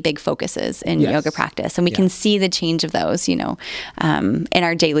 really big focuses in yoga practice. And we can see the change of those, in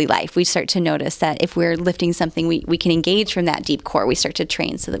our daily life. We start to notice that if we're lifting something, we can engage from that deep core. We start to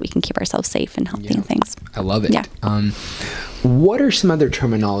train so that we can keep ourselves safe and healthy and things. I love it. Yeah. What are some other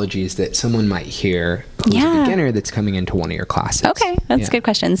terminologies that someone might hear who's a beginner that's coming into one of your classes? Okay, that's a good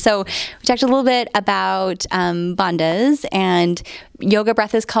question. So we talked a little bit about bandhas, and yoga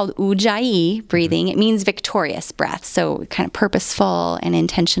breath is called Ujjayi breathing. It means victorious breath, so kind of purposeful and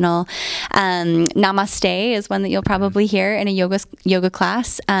intentional. Namaste is one that you'll probably hear in a yoga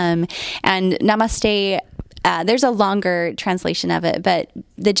class. And Namaste, there's a longer translation of it, but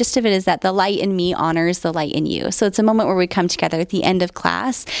the gist of it is that the light in me honors the light in you. So it's a moment where we come together at the end of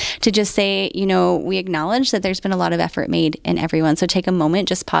class to just say, we acknowledge that there's been a lot of effort made in everyone. So take a moment,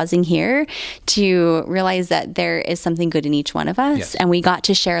 just pausing here, to realize that there is something good in each one of us. Yes. And we got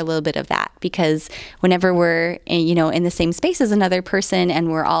to share a little bit of that, because whenever we're in the same space as another person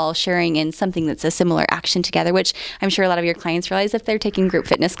and we're all sharing in something that's a similar action together, which I'm sure a lot of your clients realize if they're taking group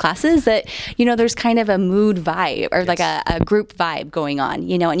fitness classes, that, there's kind of a mood vibe or like a group vibe going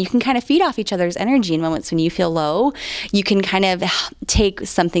on, and you can kind of feed off each other's energy in moments when you feel low. You can kind of take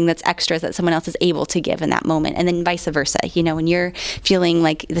something that's extra that someone else is able to give in that moment, and then vice versa. When you're feeling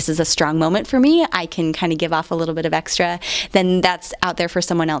like this is a strong moment for me, I can kind of give off a little bit of extra, then that's out there for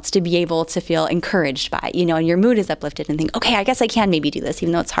someone else to be able to feel encouraged by, and your mood is uplifted and think, okay, I guess I can maybe do this,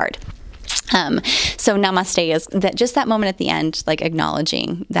 even though it's hard. So namaste is that moment at the end, like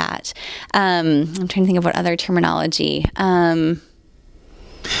acknowledging that. I'm trying to think of what other terminology.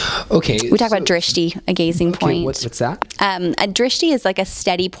 Okay. We talk about drishti, a gazing point. What's that? A drishti is like a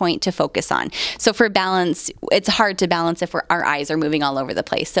steady point to focus on. So for balance, it's hard to balance if our eyes are moving all over the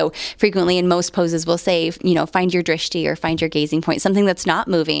place. So frequently in most poses, we'll say, find your drishti or find your gazing point, something that's not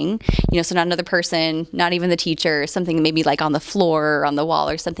moving, so not another person, not even the teacher, something maybe like on the floor or on the wall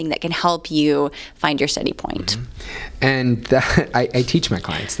or something that can help you find your steady point. Mm-hmm. And that, I teach my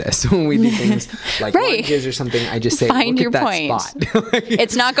clients this. When we do things like lunges or something, I just say, find look your at that point. Spot.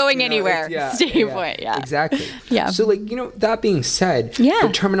 It's not going anywhere. Stay point. Yeah. Exactly. Yeah. So that being said, the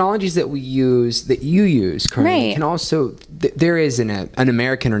terminologies that you use currently can also, there is an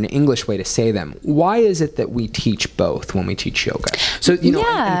American or an English way to say them. Why is it that we teach both when we teach yoga? So, and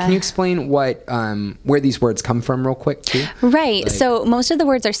can you explain what, where these words come from real quick too? Right. So most of the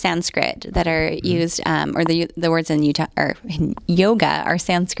words are Sanskrit that are used, or the words in yoga are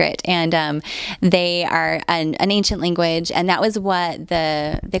Sanskrit, and they are an ancient language, and that was what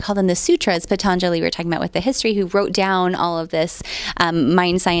they call them the sutras. Patanjali, we were talking about with the history, who wrote down all of this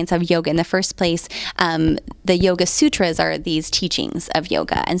mind science of yoga in the first place. The Yoga Sutras are these teachings of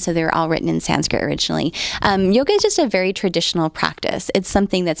yoga, and so they're all written in Sanskrit originally. Yoga is just a very traditional practice. It's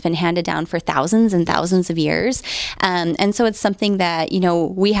something that's been handed down for thousands and thousands of years, and so it's something that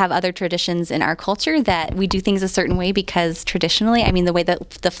we have other traditions in our culture that we do things a certain way because traditionally, the way that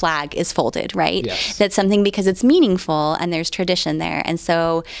the flag is folded, right? Yes. That's something because it's meaningful and there's tradition there, and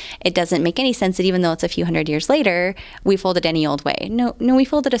so it doesn't make any sense that even though it's a few hundred years later, we fold it any old way. No, we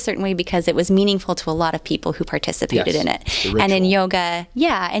fold it a certain way because it was meaningful to a lot of people who participated in it. And in yoga,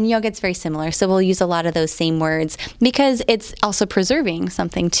 it's very similar. So we'll use a lot of those same words because it's also preserving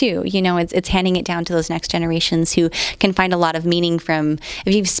something too. It's handing it down to those next generations who can find a lot of meaning from,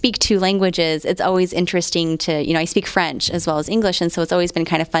 if you speak two languages, it's always interesting to, I speak French as well as English. And so it's always been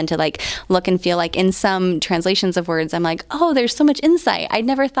kind of fun to look and feel like in some translations of words, I'm like, oh, there's so much insight. I'd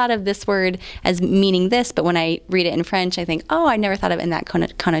never thought of this word as meaning this, but when I read it in French, I think, oh, I never thought of it in that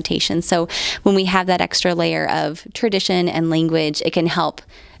connotation. So when we have that extra layer of tradition and language, it can help,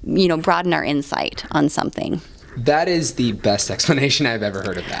 broaden our insight on something. That is the best explanation I've ever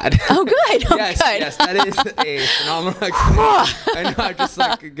heard of that. Oh, good. Oh, yes, good. Yes, that is a phenomenal explanation. I know, I'm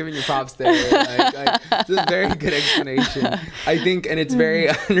just giving you props there. It's a very good explanation. I think, and it's very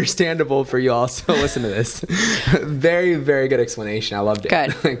understandable for you all. So listen to this. Very, very good explanation. I loved it.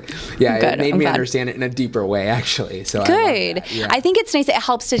 Good. It made me understand it in a deeper way, actually. So good. Yeah. I think it's nice. It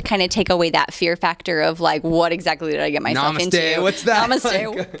helps to kind of take away that fear factor of what exactly did I get myself into? Namaste. What's that?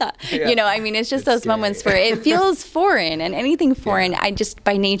 Namaste. What's that? Yeah. It's just those scary moments where it feels foreign, and anything foreign, I just,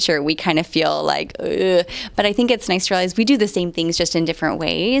 by nature, we kind of feel like, ugh. But I think it's nice to realize we do the same things just in different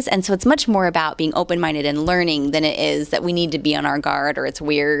ways. And so it's much more about being open-minded and learning than it is that we need to be on our guard or it's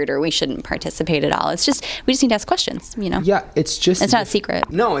weird or we shouldn't participate at all. It's just, we just need to ask questions, Yeah, it's not a secret.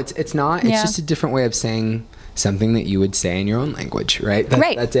 No, it's not. It's just a different way of saying something that you would say in your own language, right?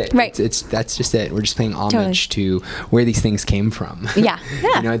 That's it. Right. That's just it. We're just paying homage to where these things came from. Yeah.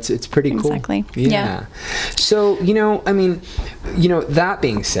 It's pretty cool. Exactly. Yeah. So, that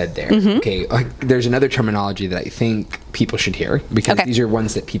being said there, okay, there's another terminology that I think people should hear, because these are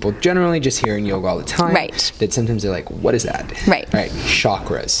ones that people generally just hear in yoga all the time. Right. That sometimes they're like, what is that? Right.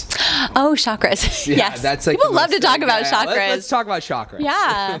 Chakras. Oh, chakras. Yeah, yes. That's like people love to talk about chakras. Let's talk about chakras.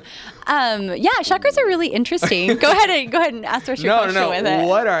 Yeah. Chakras are really interesting. Go ahead and ask what's your question with it.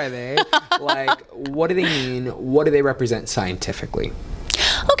 What are they? Like, what do they mean? What do they represent scientifically?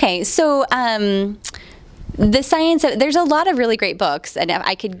 Okay, so the science of, there's a lot of really great books, and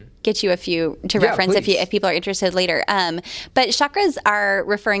I could get you a few to reference if people are interested later. But chakras are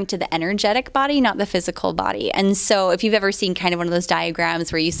referring to the energetic body, not the physical body. And so if you've ever seen kind of one of those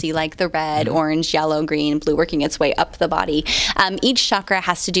diagrams where you see like the red, orange, yellow, green, blue working its way up the body, each chakra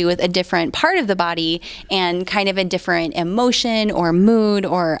has to do with a different part of the body and kind of a different emotion or mood,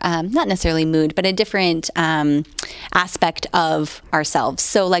 or not necessarily mood, but a different aspect of ourselves.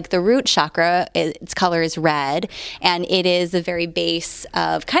 So like the root chakra, its color is red, and it is the very base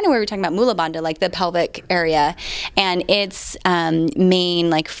of kind of where we're talking about Mula Bandha, like the pelvic area, and its main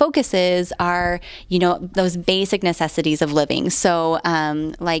like focuses are, those basic necessities of living. So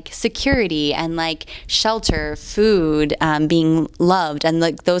like security and like shelter, food, being loved, and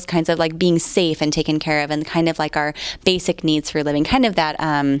like those kinds of like being safe and taken care of, and kind of like our basic needs for living, kind of that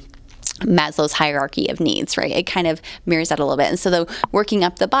Maslow's hierarchy of needs, right? It kind of mirrors that a little bit. And so working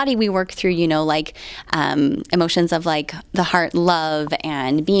up the body, we work through, emotions of like the heart love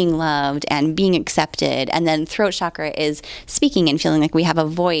and being loved and being accepted. And then throat chakra is speaking and feeling like we have a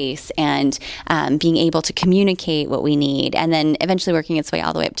voice and being able to communicate what we need. And then eventually working its way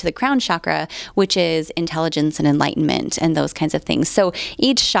all the way up to the crown chakra, which is intelligence and enlightenment and those kinds of things. So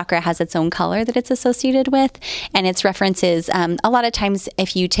each chakra has its own color that it's associated with, and its references. A lot of times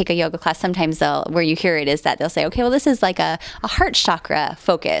if you take a yoga class, sometimes where you hear it is that they'll say, okay, well, this is like a heart chakra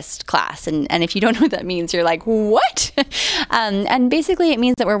focused class. And if you don't know what that means, you're like, what? And basically it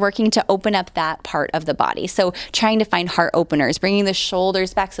means that we're working to open up that part of the body. So trying to find heart openers, bringing the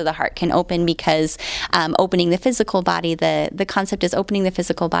shoulders back so the heart can open, because opening the physical body, the concept is opening the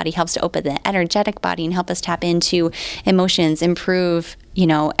physical body helps to open the energetic body and help us tap into emotions, improve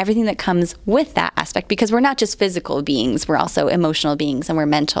everything that comes with that aspect, because we're not just physical beings, we're also emotional beings, and we're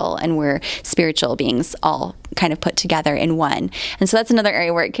mental, and we're spiritual beings, all kind of put together in one. And so that's another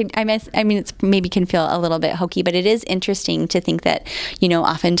area where it could, it's maybe can feel a little bit hokey, but it is interesting to think that,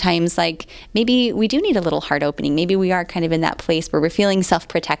 oftentimes like maybe we do need a little heart opening. Maybe we are kind of in that place where we're feeling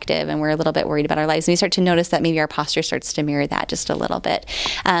self-protective and we're a little bit worried about our lives. And we start to notice that maybe our posture starts to mirror that just a little bit.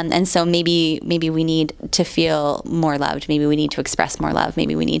 And so maybe we need to feel more loved. Maybe we need to express more love.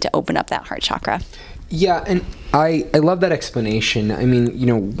 Maybe we need to open up that heart chakra. Yeah, and I love that explanation. I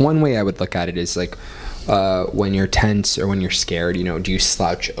mean, one way I would look at it is like, when you're tense or when you're scared, do you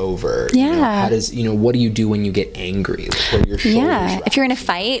slouch over? Yeah. How does, what do you do when you get angry? Like, what are your shoulders? Yeah. If you're in a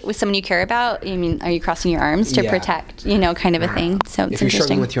fight with someone you care about, are you crossing your arms to protect, kind of a thing? So it's if you're interesting.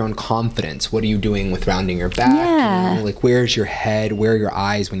 struggling with your own confidence, what are you doing with rounding your back? Yeah. Like, where's your head? Where are your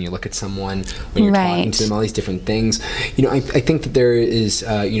eyes when you look at someone, when you're talking to them, all these different things. I think that there is,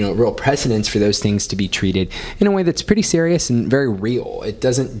 real precedence for those things to be treated in a way that's pretty serious and very real. It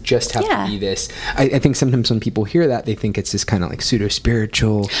doesn't just have to be this. I think sometimes when people hear that, they think it's this kind of like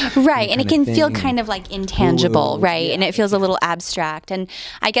pseudo-spiritual. Right, and it can feel kind of like intangible, right? Yeah. And it feels a little abstract. And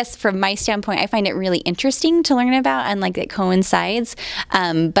I guess from my standpoint, I find it really interesting to learn about, and like it coincides.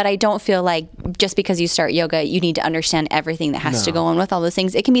 But I don't feel like just because you start yoga, you need to understand everything that has to go on with all those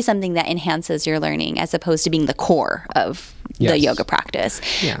things. It can be something that enhances your learning as opposed to being the core of the yoga practice.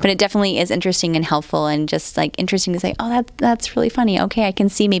 Yeah. But it definitely is interesting and helpful, and just like interesting to say, oh, that's really funny. Okay, I can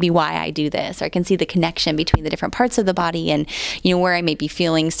see maybe why I do this, or I can see the connection between the different parts of the body, and where I may be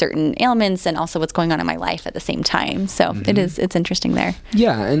feeling certain ailments, and also what's going on in my life at the same time. So it's interesting there.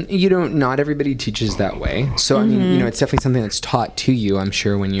 Yeah, and not everybody teaches that way. So I mean, it's definitely something that's taught to you, I'm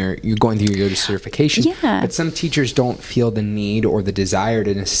sure, when you're going through your yoga certification. Yeah. But some teachers don't feel the need or the desire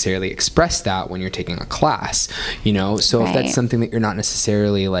to necessarily express that when you're taking a class. So if that's something that you're not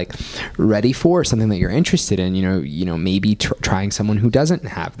necessarily like ready for, or something that you're interested in, maybe trying someone who doesn't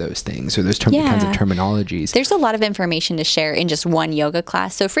have those things or those kinds of terminologies. There's a lot of information to share in just one yoga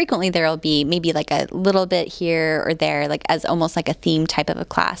class. So frequently there'll be maybe like a little bit here or there, like as almost like a theme type of a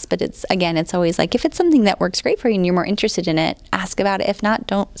class. But it's always like, if it's something that works great for you and you're more interested in it, ask about it. If not,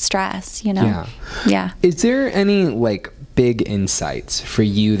 don't stress, Yeah. Is there any like big insights for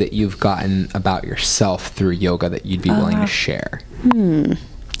you that you've gotten about yourself through yoga that you'd be willing to share?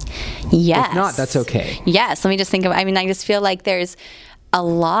 Yes. If not, that's okay. Yes. Let me just think of, I mean, I just feel like there's a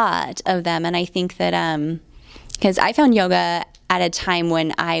lot of them. And I think that, because I found yoga at a time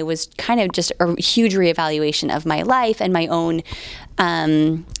when I was kind of just a huge reevaluation of my life and my own,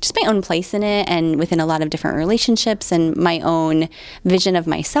 just my own place in it, and within a lot of different relationships, and my own vision of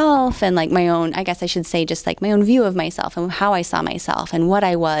myself, and like my own, I guess I should say, just like my own view of myself and how I saw myself and what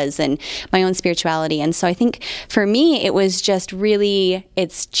I was and my own spirituality. And so I think for me, it was just really,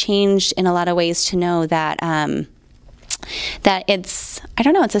 it's changed in a lot of ways to know that, that it's, I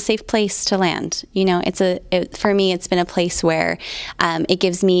don't know, it's a safe place to land. You know, for me, it's been a place where it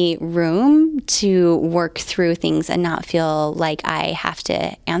gives me room to work through things and not feel like I have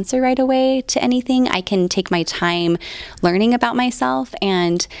to answer right away to anything. I can take my time learning about myself.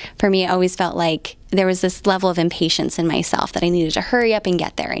 And for me, I always felt like there was this level of impatience in myself that I needed to hurry up and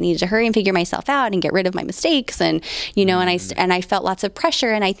get there. I needed to hurry and figure myself out and get rid of my mistakes. And, you know, and I felt lots of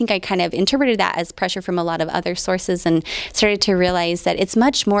pressure. And I think I kind of interpreted that as pressure from a lot of other sources, and started to realize that it's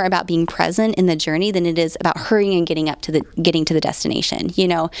much more about being present in the journey than it is about hurrying and getting to the destination, you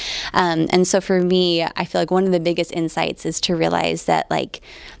know? And so for me, I feel like one of the biggest insights is to realize that, like,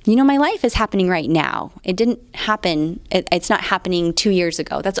 you know, my life is happening right now. It didn't happen. It's not happening 2 years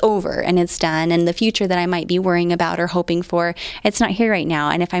ago. That's over and it's done. And the future that I might be worrying about or hoping for, it's not here right now.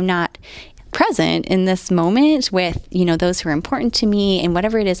 And if I'm not present in this moment with, you know, those who are important to me and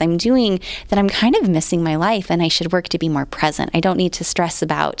whatever it is I'm doing, then I'm kind of missing my life, and I should work to be more present. I don't need to stress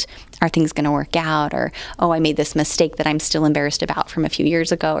about, are things going to work out, or, oh, I made this mistake that I'm still embarrassed about from a few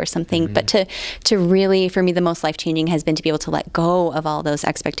years ago or something. Mm-hmm. But to really, for me, the most life-changing has been to be able to let go of all those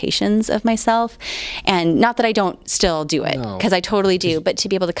expectations of myself. And not that I don't still do it, because I totally do, but to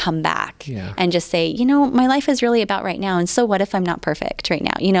be able to come back and just say, you know, my life is really about right now. And so what if I'm not perfect right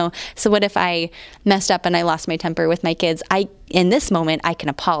now? You know, so what if I messed up and I lost my temper with my kids? In this moment, I can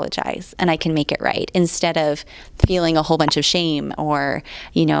apologize and I can make it right, instead of feeling a whole bunch of shame or,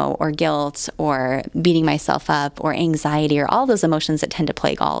 you know, or guilt or beating myself up or anxiety or all those emotions that tend to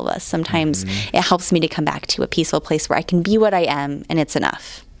plague all of us. Sometimes it helps me to come back to a peaceful place where I can be what I am and it's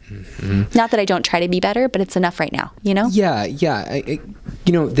enough. Mm-hmm. Not that I don't try to be better, but it's enough right now, you know? Yeah.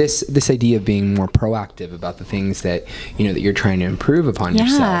 You know, this idea of being more proactive about the things that, you know, that you're trying to improve upon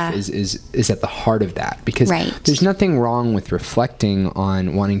yourself is at the heart of that, because there's nothing wrong with reflecting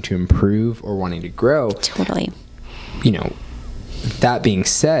on wanting to improve or wanting to grow. Totally. You know, that being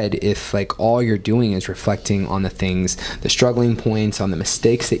said, if like all you're doing is reflecting on the things, the struggling points, on the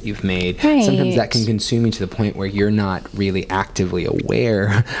mistakes that you've made, sometimes that can consume you to the point where you're not really actively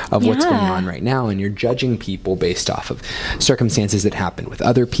aware of what's going on right now, and you're judging people based off of circumstances that happened with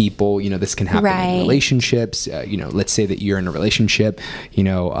other people. You know, this can happen in relationships. You know, let's say that you're in a relationship, you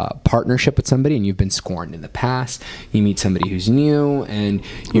know, partnership with somebody, and you've been scorned in the past. You meet somebody who's new, and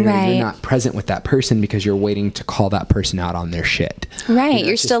you know you're not present with that person because you're waiting to call that person out on their shit. Right. You know,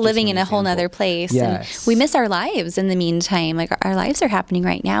 you're still living in a whole nother place. Yes. And we miss our lives in the meantime. Like, our lives are happening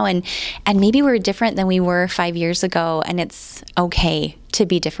right now. And maybe we're different than we were 5 years ago. And it's okay to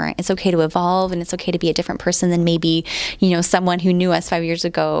be different. It's okay to evolve, and it's okay to be a different person than maybe, you know, someone who knew us 5 years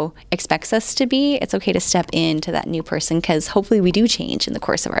ago expects us to be. It's okay to step into that new person, because hopefully we do change in the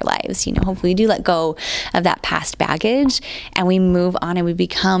course of our lives. You know, hopefully we do let go of that past baggage and we move on and we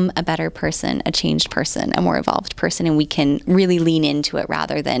become a better person, a changed person, a more evolved person, and we can really lean into it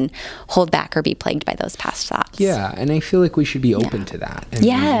rather than hold back or be plagued by those past thoughts. Yeah, and I feel like we should be open to that. And,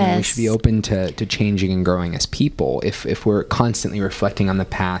 you know, we should be open to changing and growing as people. If we're constantly reflecting on the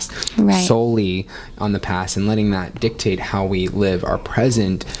past, solely on the past, and letting that dictate how we live our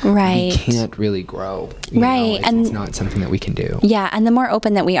present, we can't really grow. You know, it's not something that we can do. Yeah, and the more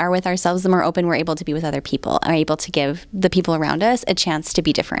open that we are with ourselves, the more open we're able to be with other people, are able to give the people around us a chance to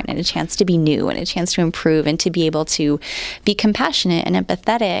be different, and a chance to be new, and a chance to improve, and to be able to be compassionate and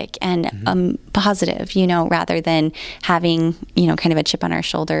empathetic and positive, you know, rather than having, you know, kind of a chip on our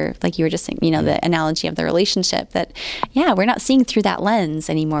shoulder, like you were just saying, you know, the analogy of the relationship, that, we're not seeing through that lens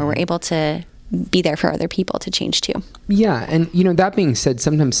anymore. We're able to be there for other people to change too. Yeah, and you know, that being said,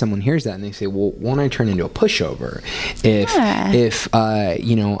 sometimes someone hears that and they say, well, won't I turn into a pushover if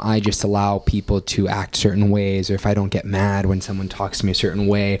you know, I just allow people to act certain ways, or if I don't get mad when someone talks to me a certain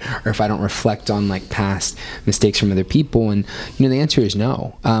way, or if I don't reflect on like past mistakes from other people? And you know, the answer is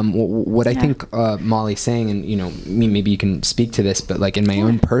no. What I think Molly's saying, and you know, maybe you can speak to this, but like in my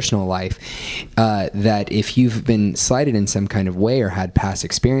own personal life, that if you've been slighted in some kind of way or had past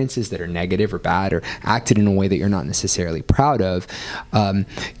experiences that are negative or bad or acted in a way that you're not necessarily proud of,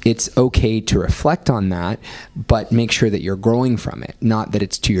 it's okay to reflect on that, but make sure that you're growing from it, not that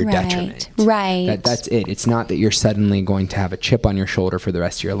it's to your detriment. Right. That's it. It's not that you're suddenly going to have a chip on your shoulder for the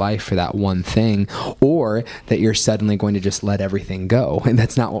rest of your life for that one thing, or that you're suddenly going to just let everything go. And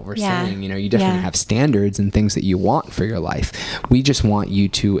that's not what we're saying. You definitely have standards and things that you want for your life. We just want you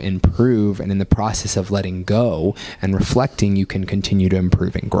to improve, and in the process of letting go and reflecting, you can continue to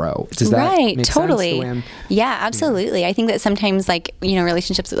improve and grow. Does that make totally sense? Yeah, absolutely. I think that sometimes, like,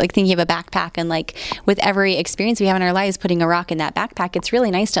 relationships, like thinking of a backpack, and like with every experience we have in our lives, putting a rock in that backpack, it's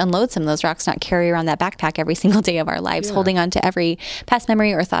really nice to unload some of those rocks, not carry around that backpack every single day of our lives, holding on to every past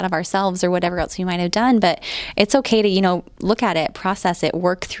memory or thought of ourselves or whatever else we might have done. But it's okay to, look at it, process it,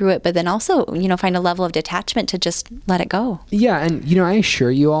 work through it, but then also, find a level of detachment to just let it go. Yeah. And, I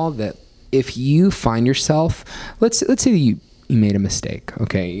assure you all that if you find yourself, let's say you made a mistake,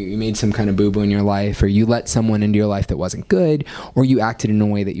 okay? You made some kind of boo-boo in your life, or you let someone into your life that wasn't good, or you acted in a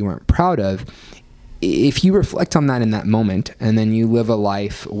way that you weren't proud of. If you reflect on that in that moment, and then you live a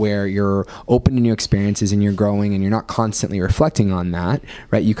life where you're open to new experiences and you're growing and you're not constantly reflecting on that,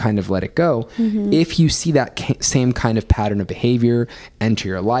 right? You kind of let it go. Mm-hmm. If you see that same kind of pattern of behavior enter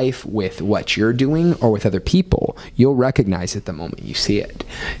your life with what you're doing or with other people, you'll recognize it the moment you see it,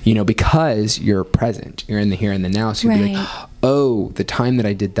 because you're present, you're in the here and the now. So you'll be like, oh, the time that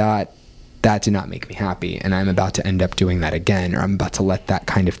I did that did not make me happy, and I'm about to end up doing that again, or I'm about to let that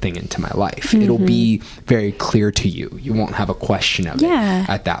kind of thing into my life. Mm-hmm. It'll be very clear to you. You won't have a question of it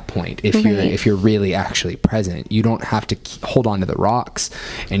at that point. If you're really actually present, you don't have to hold on to the rocks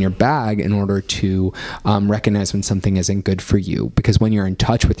in your bag in order to recognize when something isn't good for you, because when you're in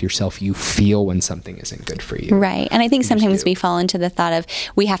touch with yourself, you feel when something isn't good for you. Right. And I think sometimes we fall into the thought of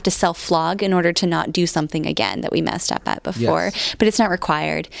we have to self-flog in order to not do something again that we messed up at before. But it's not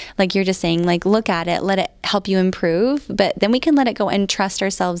required. Like you're just saying, like, look at it, let it help you improve, but then we can let it go and trust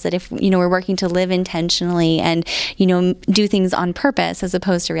ourselves that if, we're working to live intentionally and, do things on purpose as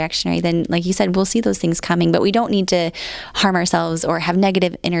opposed to reactionary, then, like you said, we'll see those things coming, but we don't need to harm ourselves or have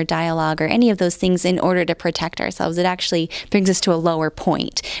negative inner dialogue or any of those things in order to protect ourselves. It actually brings us to a lower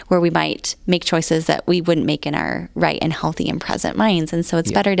point where we might make choices that we wouldn't make in our right and healthy and present minds. And so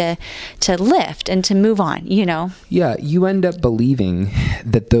it's better to lift and to move on, Yeah, you end up believing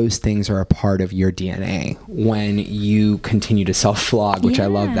that those things are a part of your DNA when you continue to self-flog, which I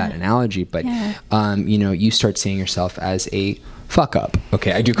love that analogy, but you start seeing yourself as a fuck up.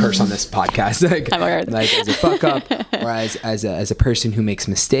 Okay, I do curse on this podcast, like as a fuck up, or as a person who makes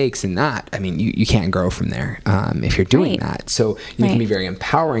mistakes, and that, I mean, you can't grow from there if you're doing that. So it can be very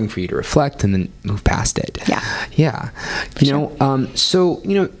empowering for you to reflect and then move past it.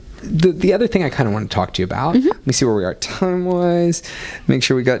 The other thing I kind of want to talk to you about, let me see where we are time-wise, make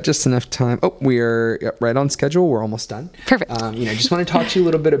sure we got just enough time. Oh, we are right on schedule. We're almost done. Perfect. Just want to talk to you a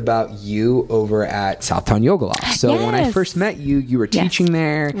little bit about you over at Southtown Yoga Loft. So when I first met you, you were teaching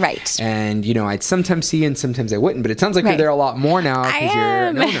there. Right. And, I'd sometimes see you and sometimes I wouldn't, but it sounds like you're there a lot more now because you're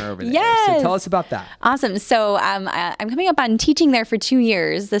an owner over there. Yes. So tell us about that. Awesome. So I'm coming up on teaching there for 2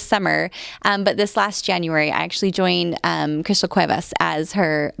 years this summer, but this last January, I actually joined Crystal Cuevas as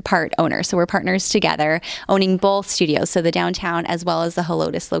her part owner. So we're partners together, owning both studios, so the downtown as well as the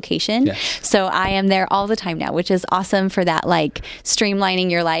Helotes location. Yes. So I am there all the time now, which is awesome for that, like,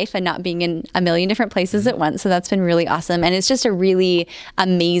 streamlining your life and not being in a million different places at once. So that's been really awesome. And it's just a really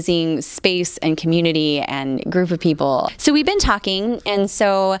amazing space and community and group of people. So we've been talking, and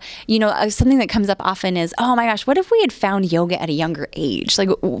so, something that comes up often is, oh my gosh, what if we had found yoga at a younger age? Like,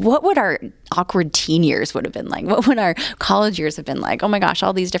 what would our awkward teen years would have been like? What would our college years have been like? Oh my gosh,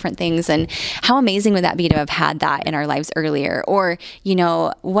 all these different things. And how amazing would that be to have had that in our lives earlier? Or,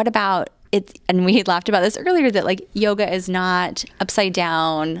 what about it? And we had laughed about this earlier, that like yoga is not upside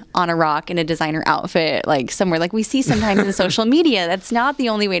down on a rock in a designer outfit, like somewhere like we see sometimes in social media. That's not the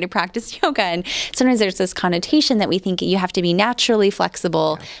only way to practice yoga. And sometimes there's this connotation that we think you have to be naturally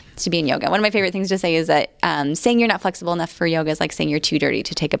flexible to be in yoga. One of my favorite things to say is that saying you're not flexible enough for yoga is like saying you're too dirty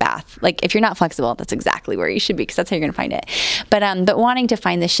to take a bath. Like, if you're not flexible, that's exactly where you should be, because that's how you're going to find it. But wanting to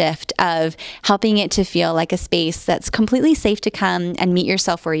find the shift of helping it to feel like a space that's completely safe to come and meet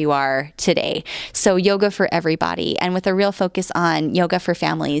yourself where you are today. So yoga for everybody, and with a real focus on yoga for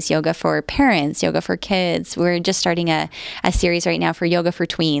families, yoga for parents, yoga for kids. We're just starting a series right now for yoga for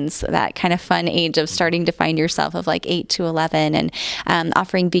tweens, that kind of fun age of starting to find yourself of like 8 to 11, and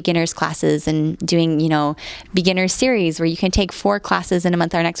offering beginners classes and doing, beginner series where you can take 4 classes in a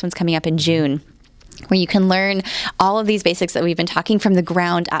month. Our next one's coming up in June. where you can learn all of these basics that we've been talking from the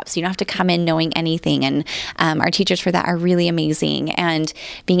ground up. So you don't have to come in knowing anything. And our teachers for that are really amazing. And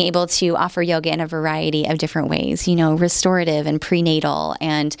being able to offer yoga in a variety of different ways, restorative and prenatal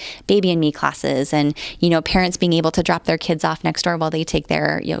and baby and me classes. And, parents being able to drop their kids off next door while they take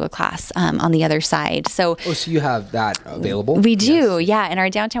their yoga class on the other side. So you have that available? We do, yeah. In our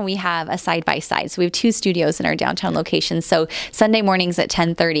downtown, we have a side-by-side. So we have 2 studios in our downtown location. So Sunday mornings at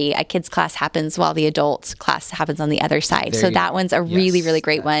 10:30, a kids class happens while the adult class happens on the other side. So that one's a really, really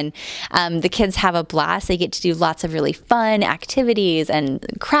great one. The kids have a blast. They get to do lots of really fun activities and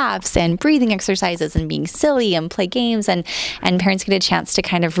crafts and breathing exercises and being silly and play games. And parents get a chance to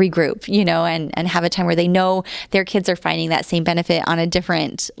kind of regroup, and have a time where they know their kids are finding that same benefit on a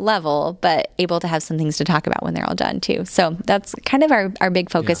different level, but able to have some things to talk about when they're all done too. So that's kind of our big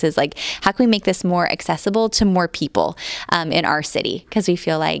focus is like, how can we make this more accessible to more people in our city? Because we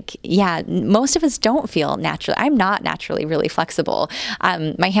feel like, most of us don't feel naturally. I'm not naturally really flexible.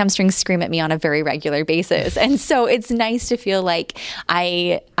 My hamstrings scream at me on a very regular basis. And so it's nice to feel like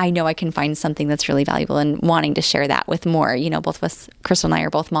I know I can find something that's really valuable and wanting to share that with more. Both of us, Crystal and I, are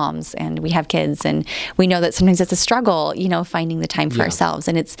both moms and we have kids, and we know that sometimes it's a struggle, finding the time for ourselves.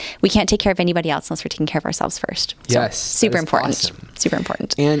 And we can't take care of anybody else unless we're taking care of ourselves first. So super important. Awesome. Super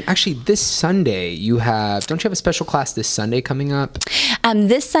important. And actually this Sunday don't you have a special class this Sunday coming up?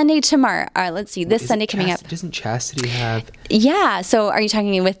 This Sunday tomorrow. Let's see. This Sunday coming up. Doesn't Chastity have? Yeah. So are you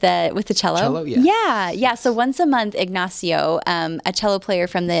talking with the cello? Cello, yeah. Yeah. So once a month, Ignacio, a cello player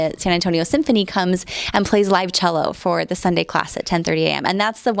from the San Antonio Symphony, comes and plays live cello for the Sunday class at 10:30 a.m. And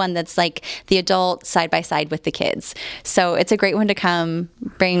that's the one that's like the adult side by side with the kids. So it's a great one to come,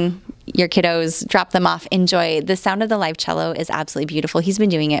 bring your kiddos, drop them off, enjoy. The sound of the live cello is absolutely beautiful. He's been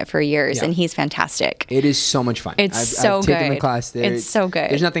doing it for years, and he's fantastic. It is so much fun. I've taken the class there. It's so good.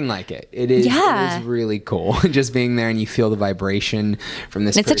 There's nothing like it. It is really cool. Just being there and you feel the vibration from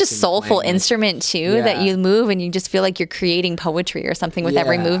this. It's such a soulful instrument too, that you move and you just feel like you're creating poetry or something with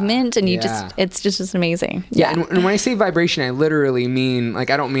every movement, and it's just amazing. Yeah. And when I say vibration, I literally mean, like,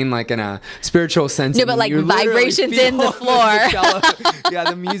 I don't mean like in a spiritual sense. No, but like vibrations in the floor.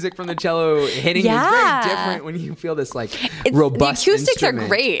 The music from the cello hitting is very different when you feel this like robust The acoustics instrument. are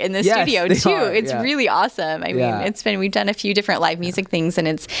great in the studio too. It's really awesome. I mean, we've done a few different live music things, and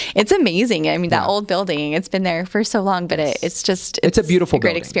it's amazing. I mean, that old building, it's been there for so long, but it's a beautiful,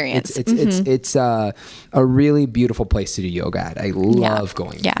 great experience. It's a really beautiful place to do yoga at. I love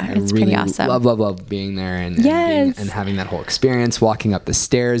going there. Yeah, it's really, pretty awesome. Love being there and having that whole experience, walking up the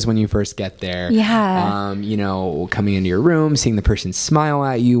stairs when you first get there. Yeah. Coming into your room, seeing the person smile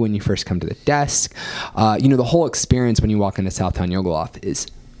at you when you first come to the desk. The whole experience when you walk into Southtown Yoga Loft is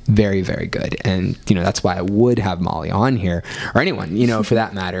very, very good. And, that's why I would have Molly on here, or anyone, for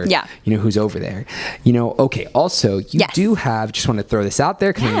that matter, who's over there. Okay. Also, you do have, just want to throw this out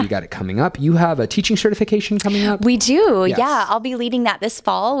there because I know you got it coming up. You have a teaching certification coming up? We do. Yes. Yeah. I'll be leading that this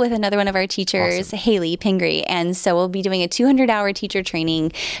fall with another one of our teachers, awesome. Haley Pingree. And so we'll be doing a 200-hour teacher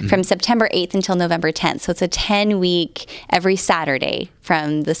training from September 8th until November 10th. So it's a 10-week every Saturday,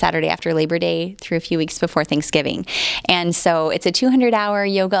 from the Saturday after Labor Day through a few weeks before Thanksgiving. And so it's a 200-hour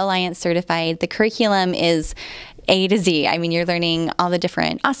Yoga Alliance certified. The curriculum is A to Z. I mean, you're learning all the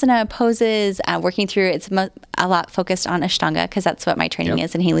different asana poses, working through. It's a lot focused on Ashtanga because that's what my training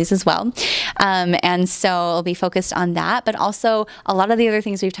is, and Haley's as well. And so it'll be focused on that, but also a lot of the other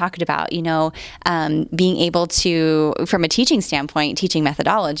things we've talked about, being able to, from a teaching standpoint, teaching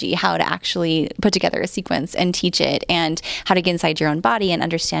methodology, how to actually put together a sequence and teach it, and how to get inside your own body and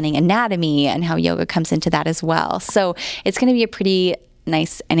understanding anatomy and how yoga comes into that as well. So it's going to be a pretty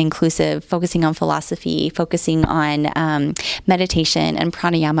nice and inclusive, focusing on philosophy, focusing on meditation and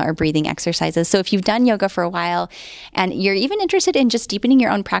pranayama or breathing exercises. So if you've done yoga for a while and you're even interested in just deepening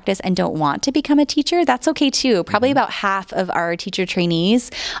your own practice and don't want to become a teacher, that's okay too. Probably about half of our teacher trainees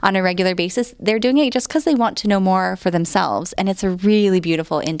on a regular basis, they're doing it just because they want to know more for themselves. And it's a really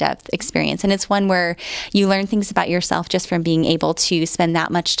beautiful in-depth experience. And it's one where you learn things about yourself just from being able to spend that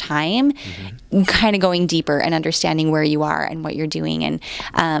much time kind of going deeper and understanding where you are and what you're doing,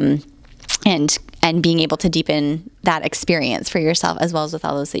 and being able to deepen that experience for yourself as well as with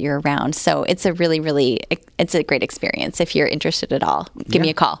all those that you're around. So it's a really, really it's a great experience. If you're interested at all, give me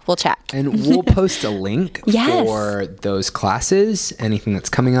a call. We'll chat. And we'll post a link for those classes, anything that's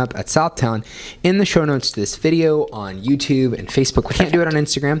coming up at Southtown, in the show notes to this video on YouTube and Facebook. We can't do it on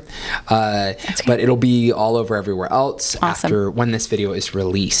Instagram, but it'll be all over everywhere else after when this video is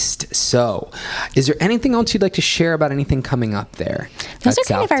released. So, is there anything else you'd like to share about anything coming up there? Those are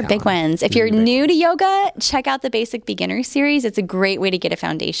kind of our big ones. If you're new to yoga, check out the Basic Beginner series. It's a great way to get a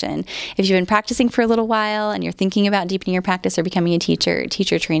foundation. If you've been practicing for a little while and you're thinking about deepening your practice or becoming a teacher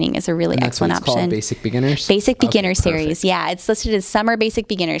training is a really excellent option. Called Basic Beginners? Basic Beginner series. Yeah, it's listed as Summer Basic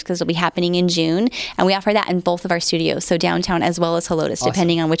Beginners because it'll be happening in June, and we offer that in both of our studios, so downtown as well as Helotes,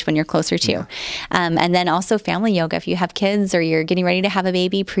 depending on which one you're closer to. Yeah. And then also family yoga if you have kids or you're getting ready to have a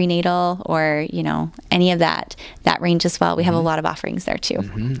baby, prenatal, or any of that range as well. We have a lot of offerings there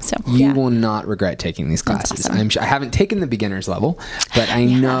too. So you will not regret taking these classes. Awesome. I'm sure. I haven't taken the beginners level, but I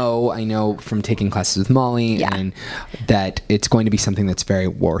know from taking classes with Molly and that it's going to be something that's very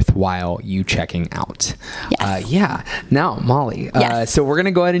worthwhile you checking out. Yes. Now, Molly, so we're going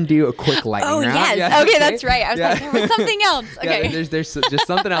to go ahead and do a quick lightning round. Yes. Yeah, okay, that's right. I was like, there was something else. Okay. There's just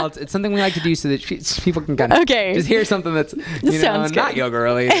something else. It's something we like to do so that people can kind of just hear something that's not yoga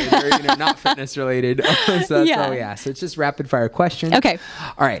related or not fitness related. So that's all we ask. So it's just rapid fire questions. Okay.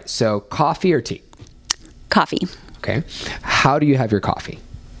 All right. So coffee or tea? Coffee. Okay. How do you have your coffee?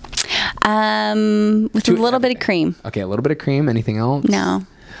 With a little bit of cream. Okay, a little bit of cream. Anything else? No.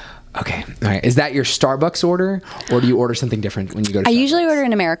 Okay. All right. Is that your Starbucks order, or do you order something different when you go to Starbucks? I usually order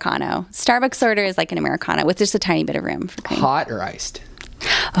an Americano. Starbucks order is like an Americano with just a tiny bit of room for cream. Hot or iced?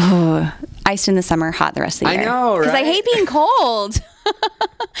 Oh, iced in the summer, hot the rest of the year. I know, right? Because I hate being cold.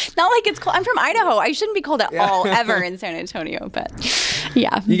 Not like it's cold. I'm from Idaho. I shouldn't be cold at all ever in San Antonio, but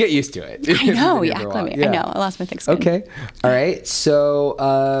yeah. You get used to it. I know. I know. I lost my thick skin. Okay. All right.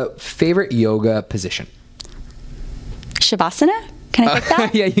 So, favorite yoga position? Shavasana? Can I pick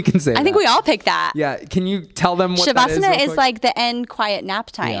that? Yeah, you can say I think we all pick that. Yeah. Can you tell them what Shavasana that is like the end quiet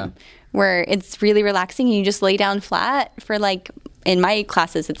nap time where it's really relaxing and you just lay down flat for in my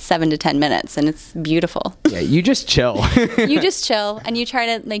classes, it's 7 to 10 minutes and it's beautiful. Yeah, you just chill. You just chill and you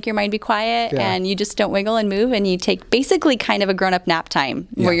try to make your mind be quiet and you just don't wiggle and move and you take basically kind of a grown-up nap time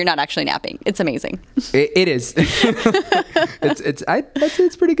where you're not actually napping. It's amazing. It is. I'd say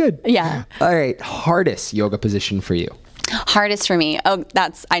it's pretty good. Yeah. All right. Hardest yoga position for you? Hardest for me. Oh,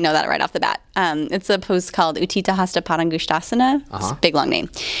 I know that right off the bat. It's a pose called Utthita Hasta Padangusthasana. It's a big long name.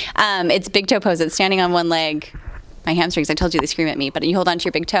 It's big toe pose. It's standing on one leg. My hamstrings, I told you they scream at me, but you hold onto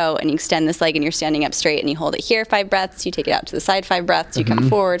your big toe and you extend this leg and you're standing up straight and you hold it here 5 breaths, you take it out to the side 5 breaths, you come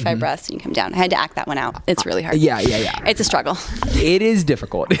forward 5 breaths, and you come down. I had to act that one out. It's really hard. Yeah. It's a struggle. It is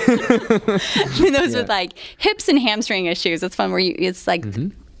difficult. For those with hips and hamstring issues, it's fun where it's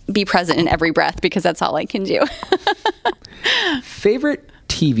be present in every breath because that's all I can do. Favorite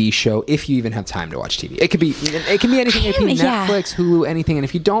TV show, if you even have time to watch TV. It could be anything. It could be Netflix, Hulu, anything. And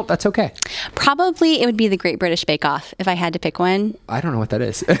if you don't, that's okay. Probably it would be The Great British Bake Off if I had to pick one. I don't know what that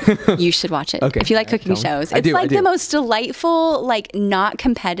is. You should watch it. Okay. If you like cooking shows. It's the most delightful, not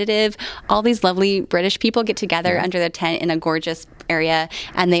competitive. All these lovely British people get together under the tent in a gorgeous area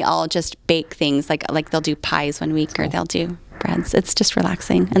and they all just bake things like they'll do pies one week or they'll do breads. It's just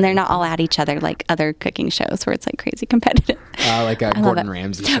relaxing, and they're not all at each other like other cooking shows where it's crazy competitive. Like a Gordon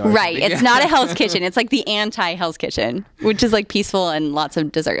Ramsay show. Right. It's not a Hell's Kitchen. It's like the anti-Hell's Kitchen, which is peaceful and lots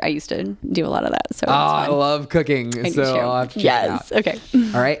of dessert. I used to do a lot of that. So I love cooking. So I'll have to check it out. Okay.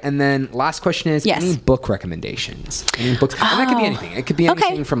 All right. And then last question is any book recommendations? Any books? And that could be anything. It could be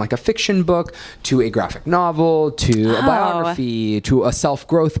anything from a fiction book to a graphic novel to a biography to a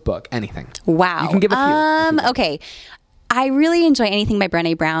self-growth book. Anything. Wow. You can give a few. Okay. I really enjoy anything by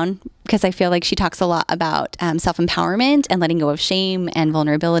Brené Brown because I feel like she talks a lot about self-empowerment and letting go of shame and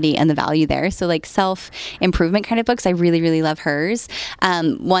vulnerability and the value there. So self-improvement kind of books, I really, really love hers.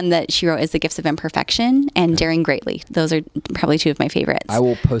 One that she wrote is The Gifts of Imperfection and Daring Greatly. Those are probably 2 of my favorites. I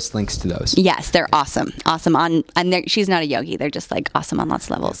will post links to those. Yes, they're awesome. Awesome she's not a yogi. They're just awesome on lots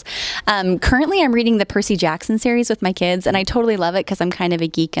of levels. Currently, I'm reading the Percy Jackson series with my kids and I totally love it because I'm kind of a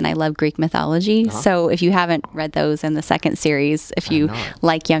geek and I love Greek mythology. So if you haven't read those in the second series, if you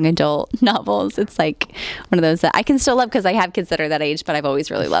like young adult novels, it's one of those that I can still love because I have kids that are that age, but I've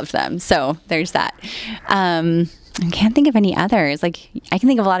always really loved them. So there's that. I can't think of any others. Like, I can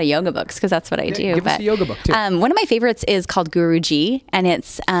think of a lot of yoga books because that's what I do. Give us a yoga book too. One of my favorites is called Guruji, and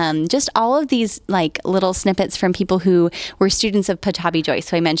it's just all of these like little snippets from people who were students of Pattabhi Jois,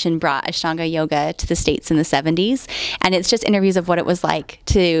 who I mentioned brought Ashtanga yoga to the States in the 70s. And it's just interviews of what it was like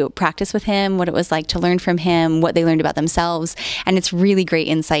to practice with him, what it was like to learn from him, what they learned about themselves. And it's really great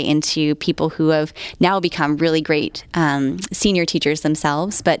insight into people who have now become really great senior teachers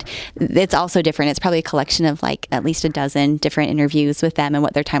themselves. But it's also different. It's probably a collection of like at least a dozen different interviews with them and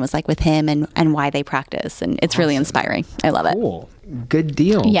what their time was like with him and why they practice. And it's really inspiring. I love it. Cool. Good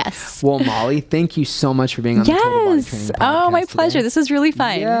deal. Yes. Well, Molly, thank you so much for being on the Total Body Training podcast. Oh, my pleasure. Today. This was really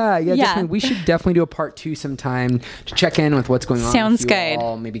fun. Yeah, definitely. We should definitely do a part 2 sometime to check in with what's going on. Sounds with you good.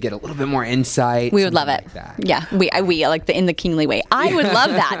 all, maybe get a little bit more insight. We would love it. Like that. Yeah, we like in the kingly way. I would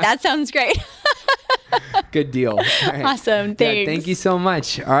love that. That sounds great. Good deal. All right. Awesome. Thanks. Yeah, thank you so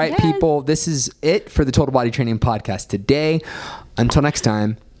much. All right, Yes. people, this is it for the Total Body Training podcast today. Until next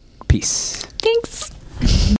time, peace.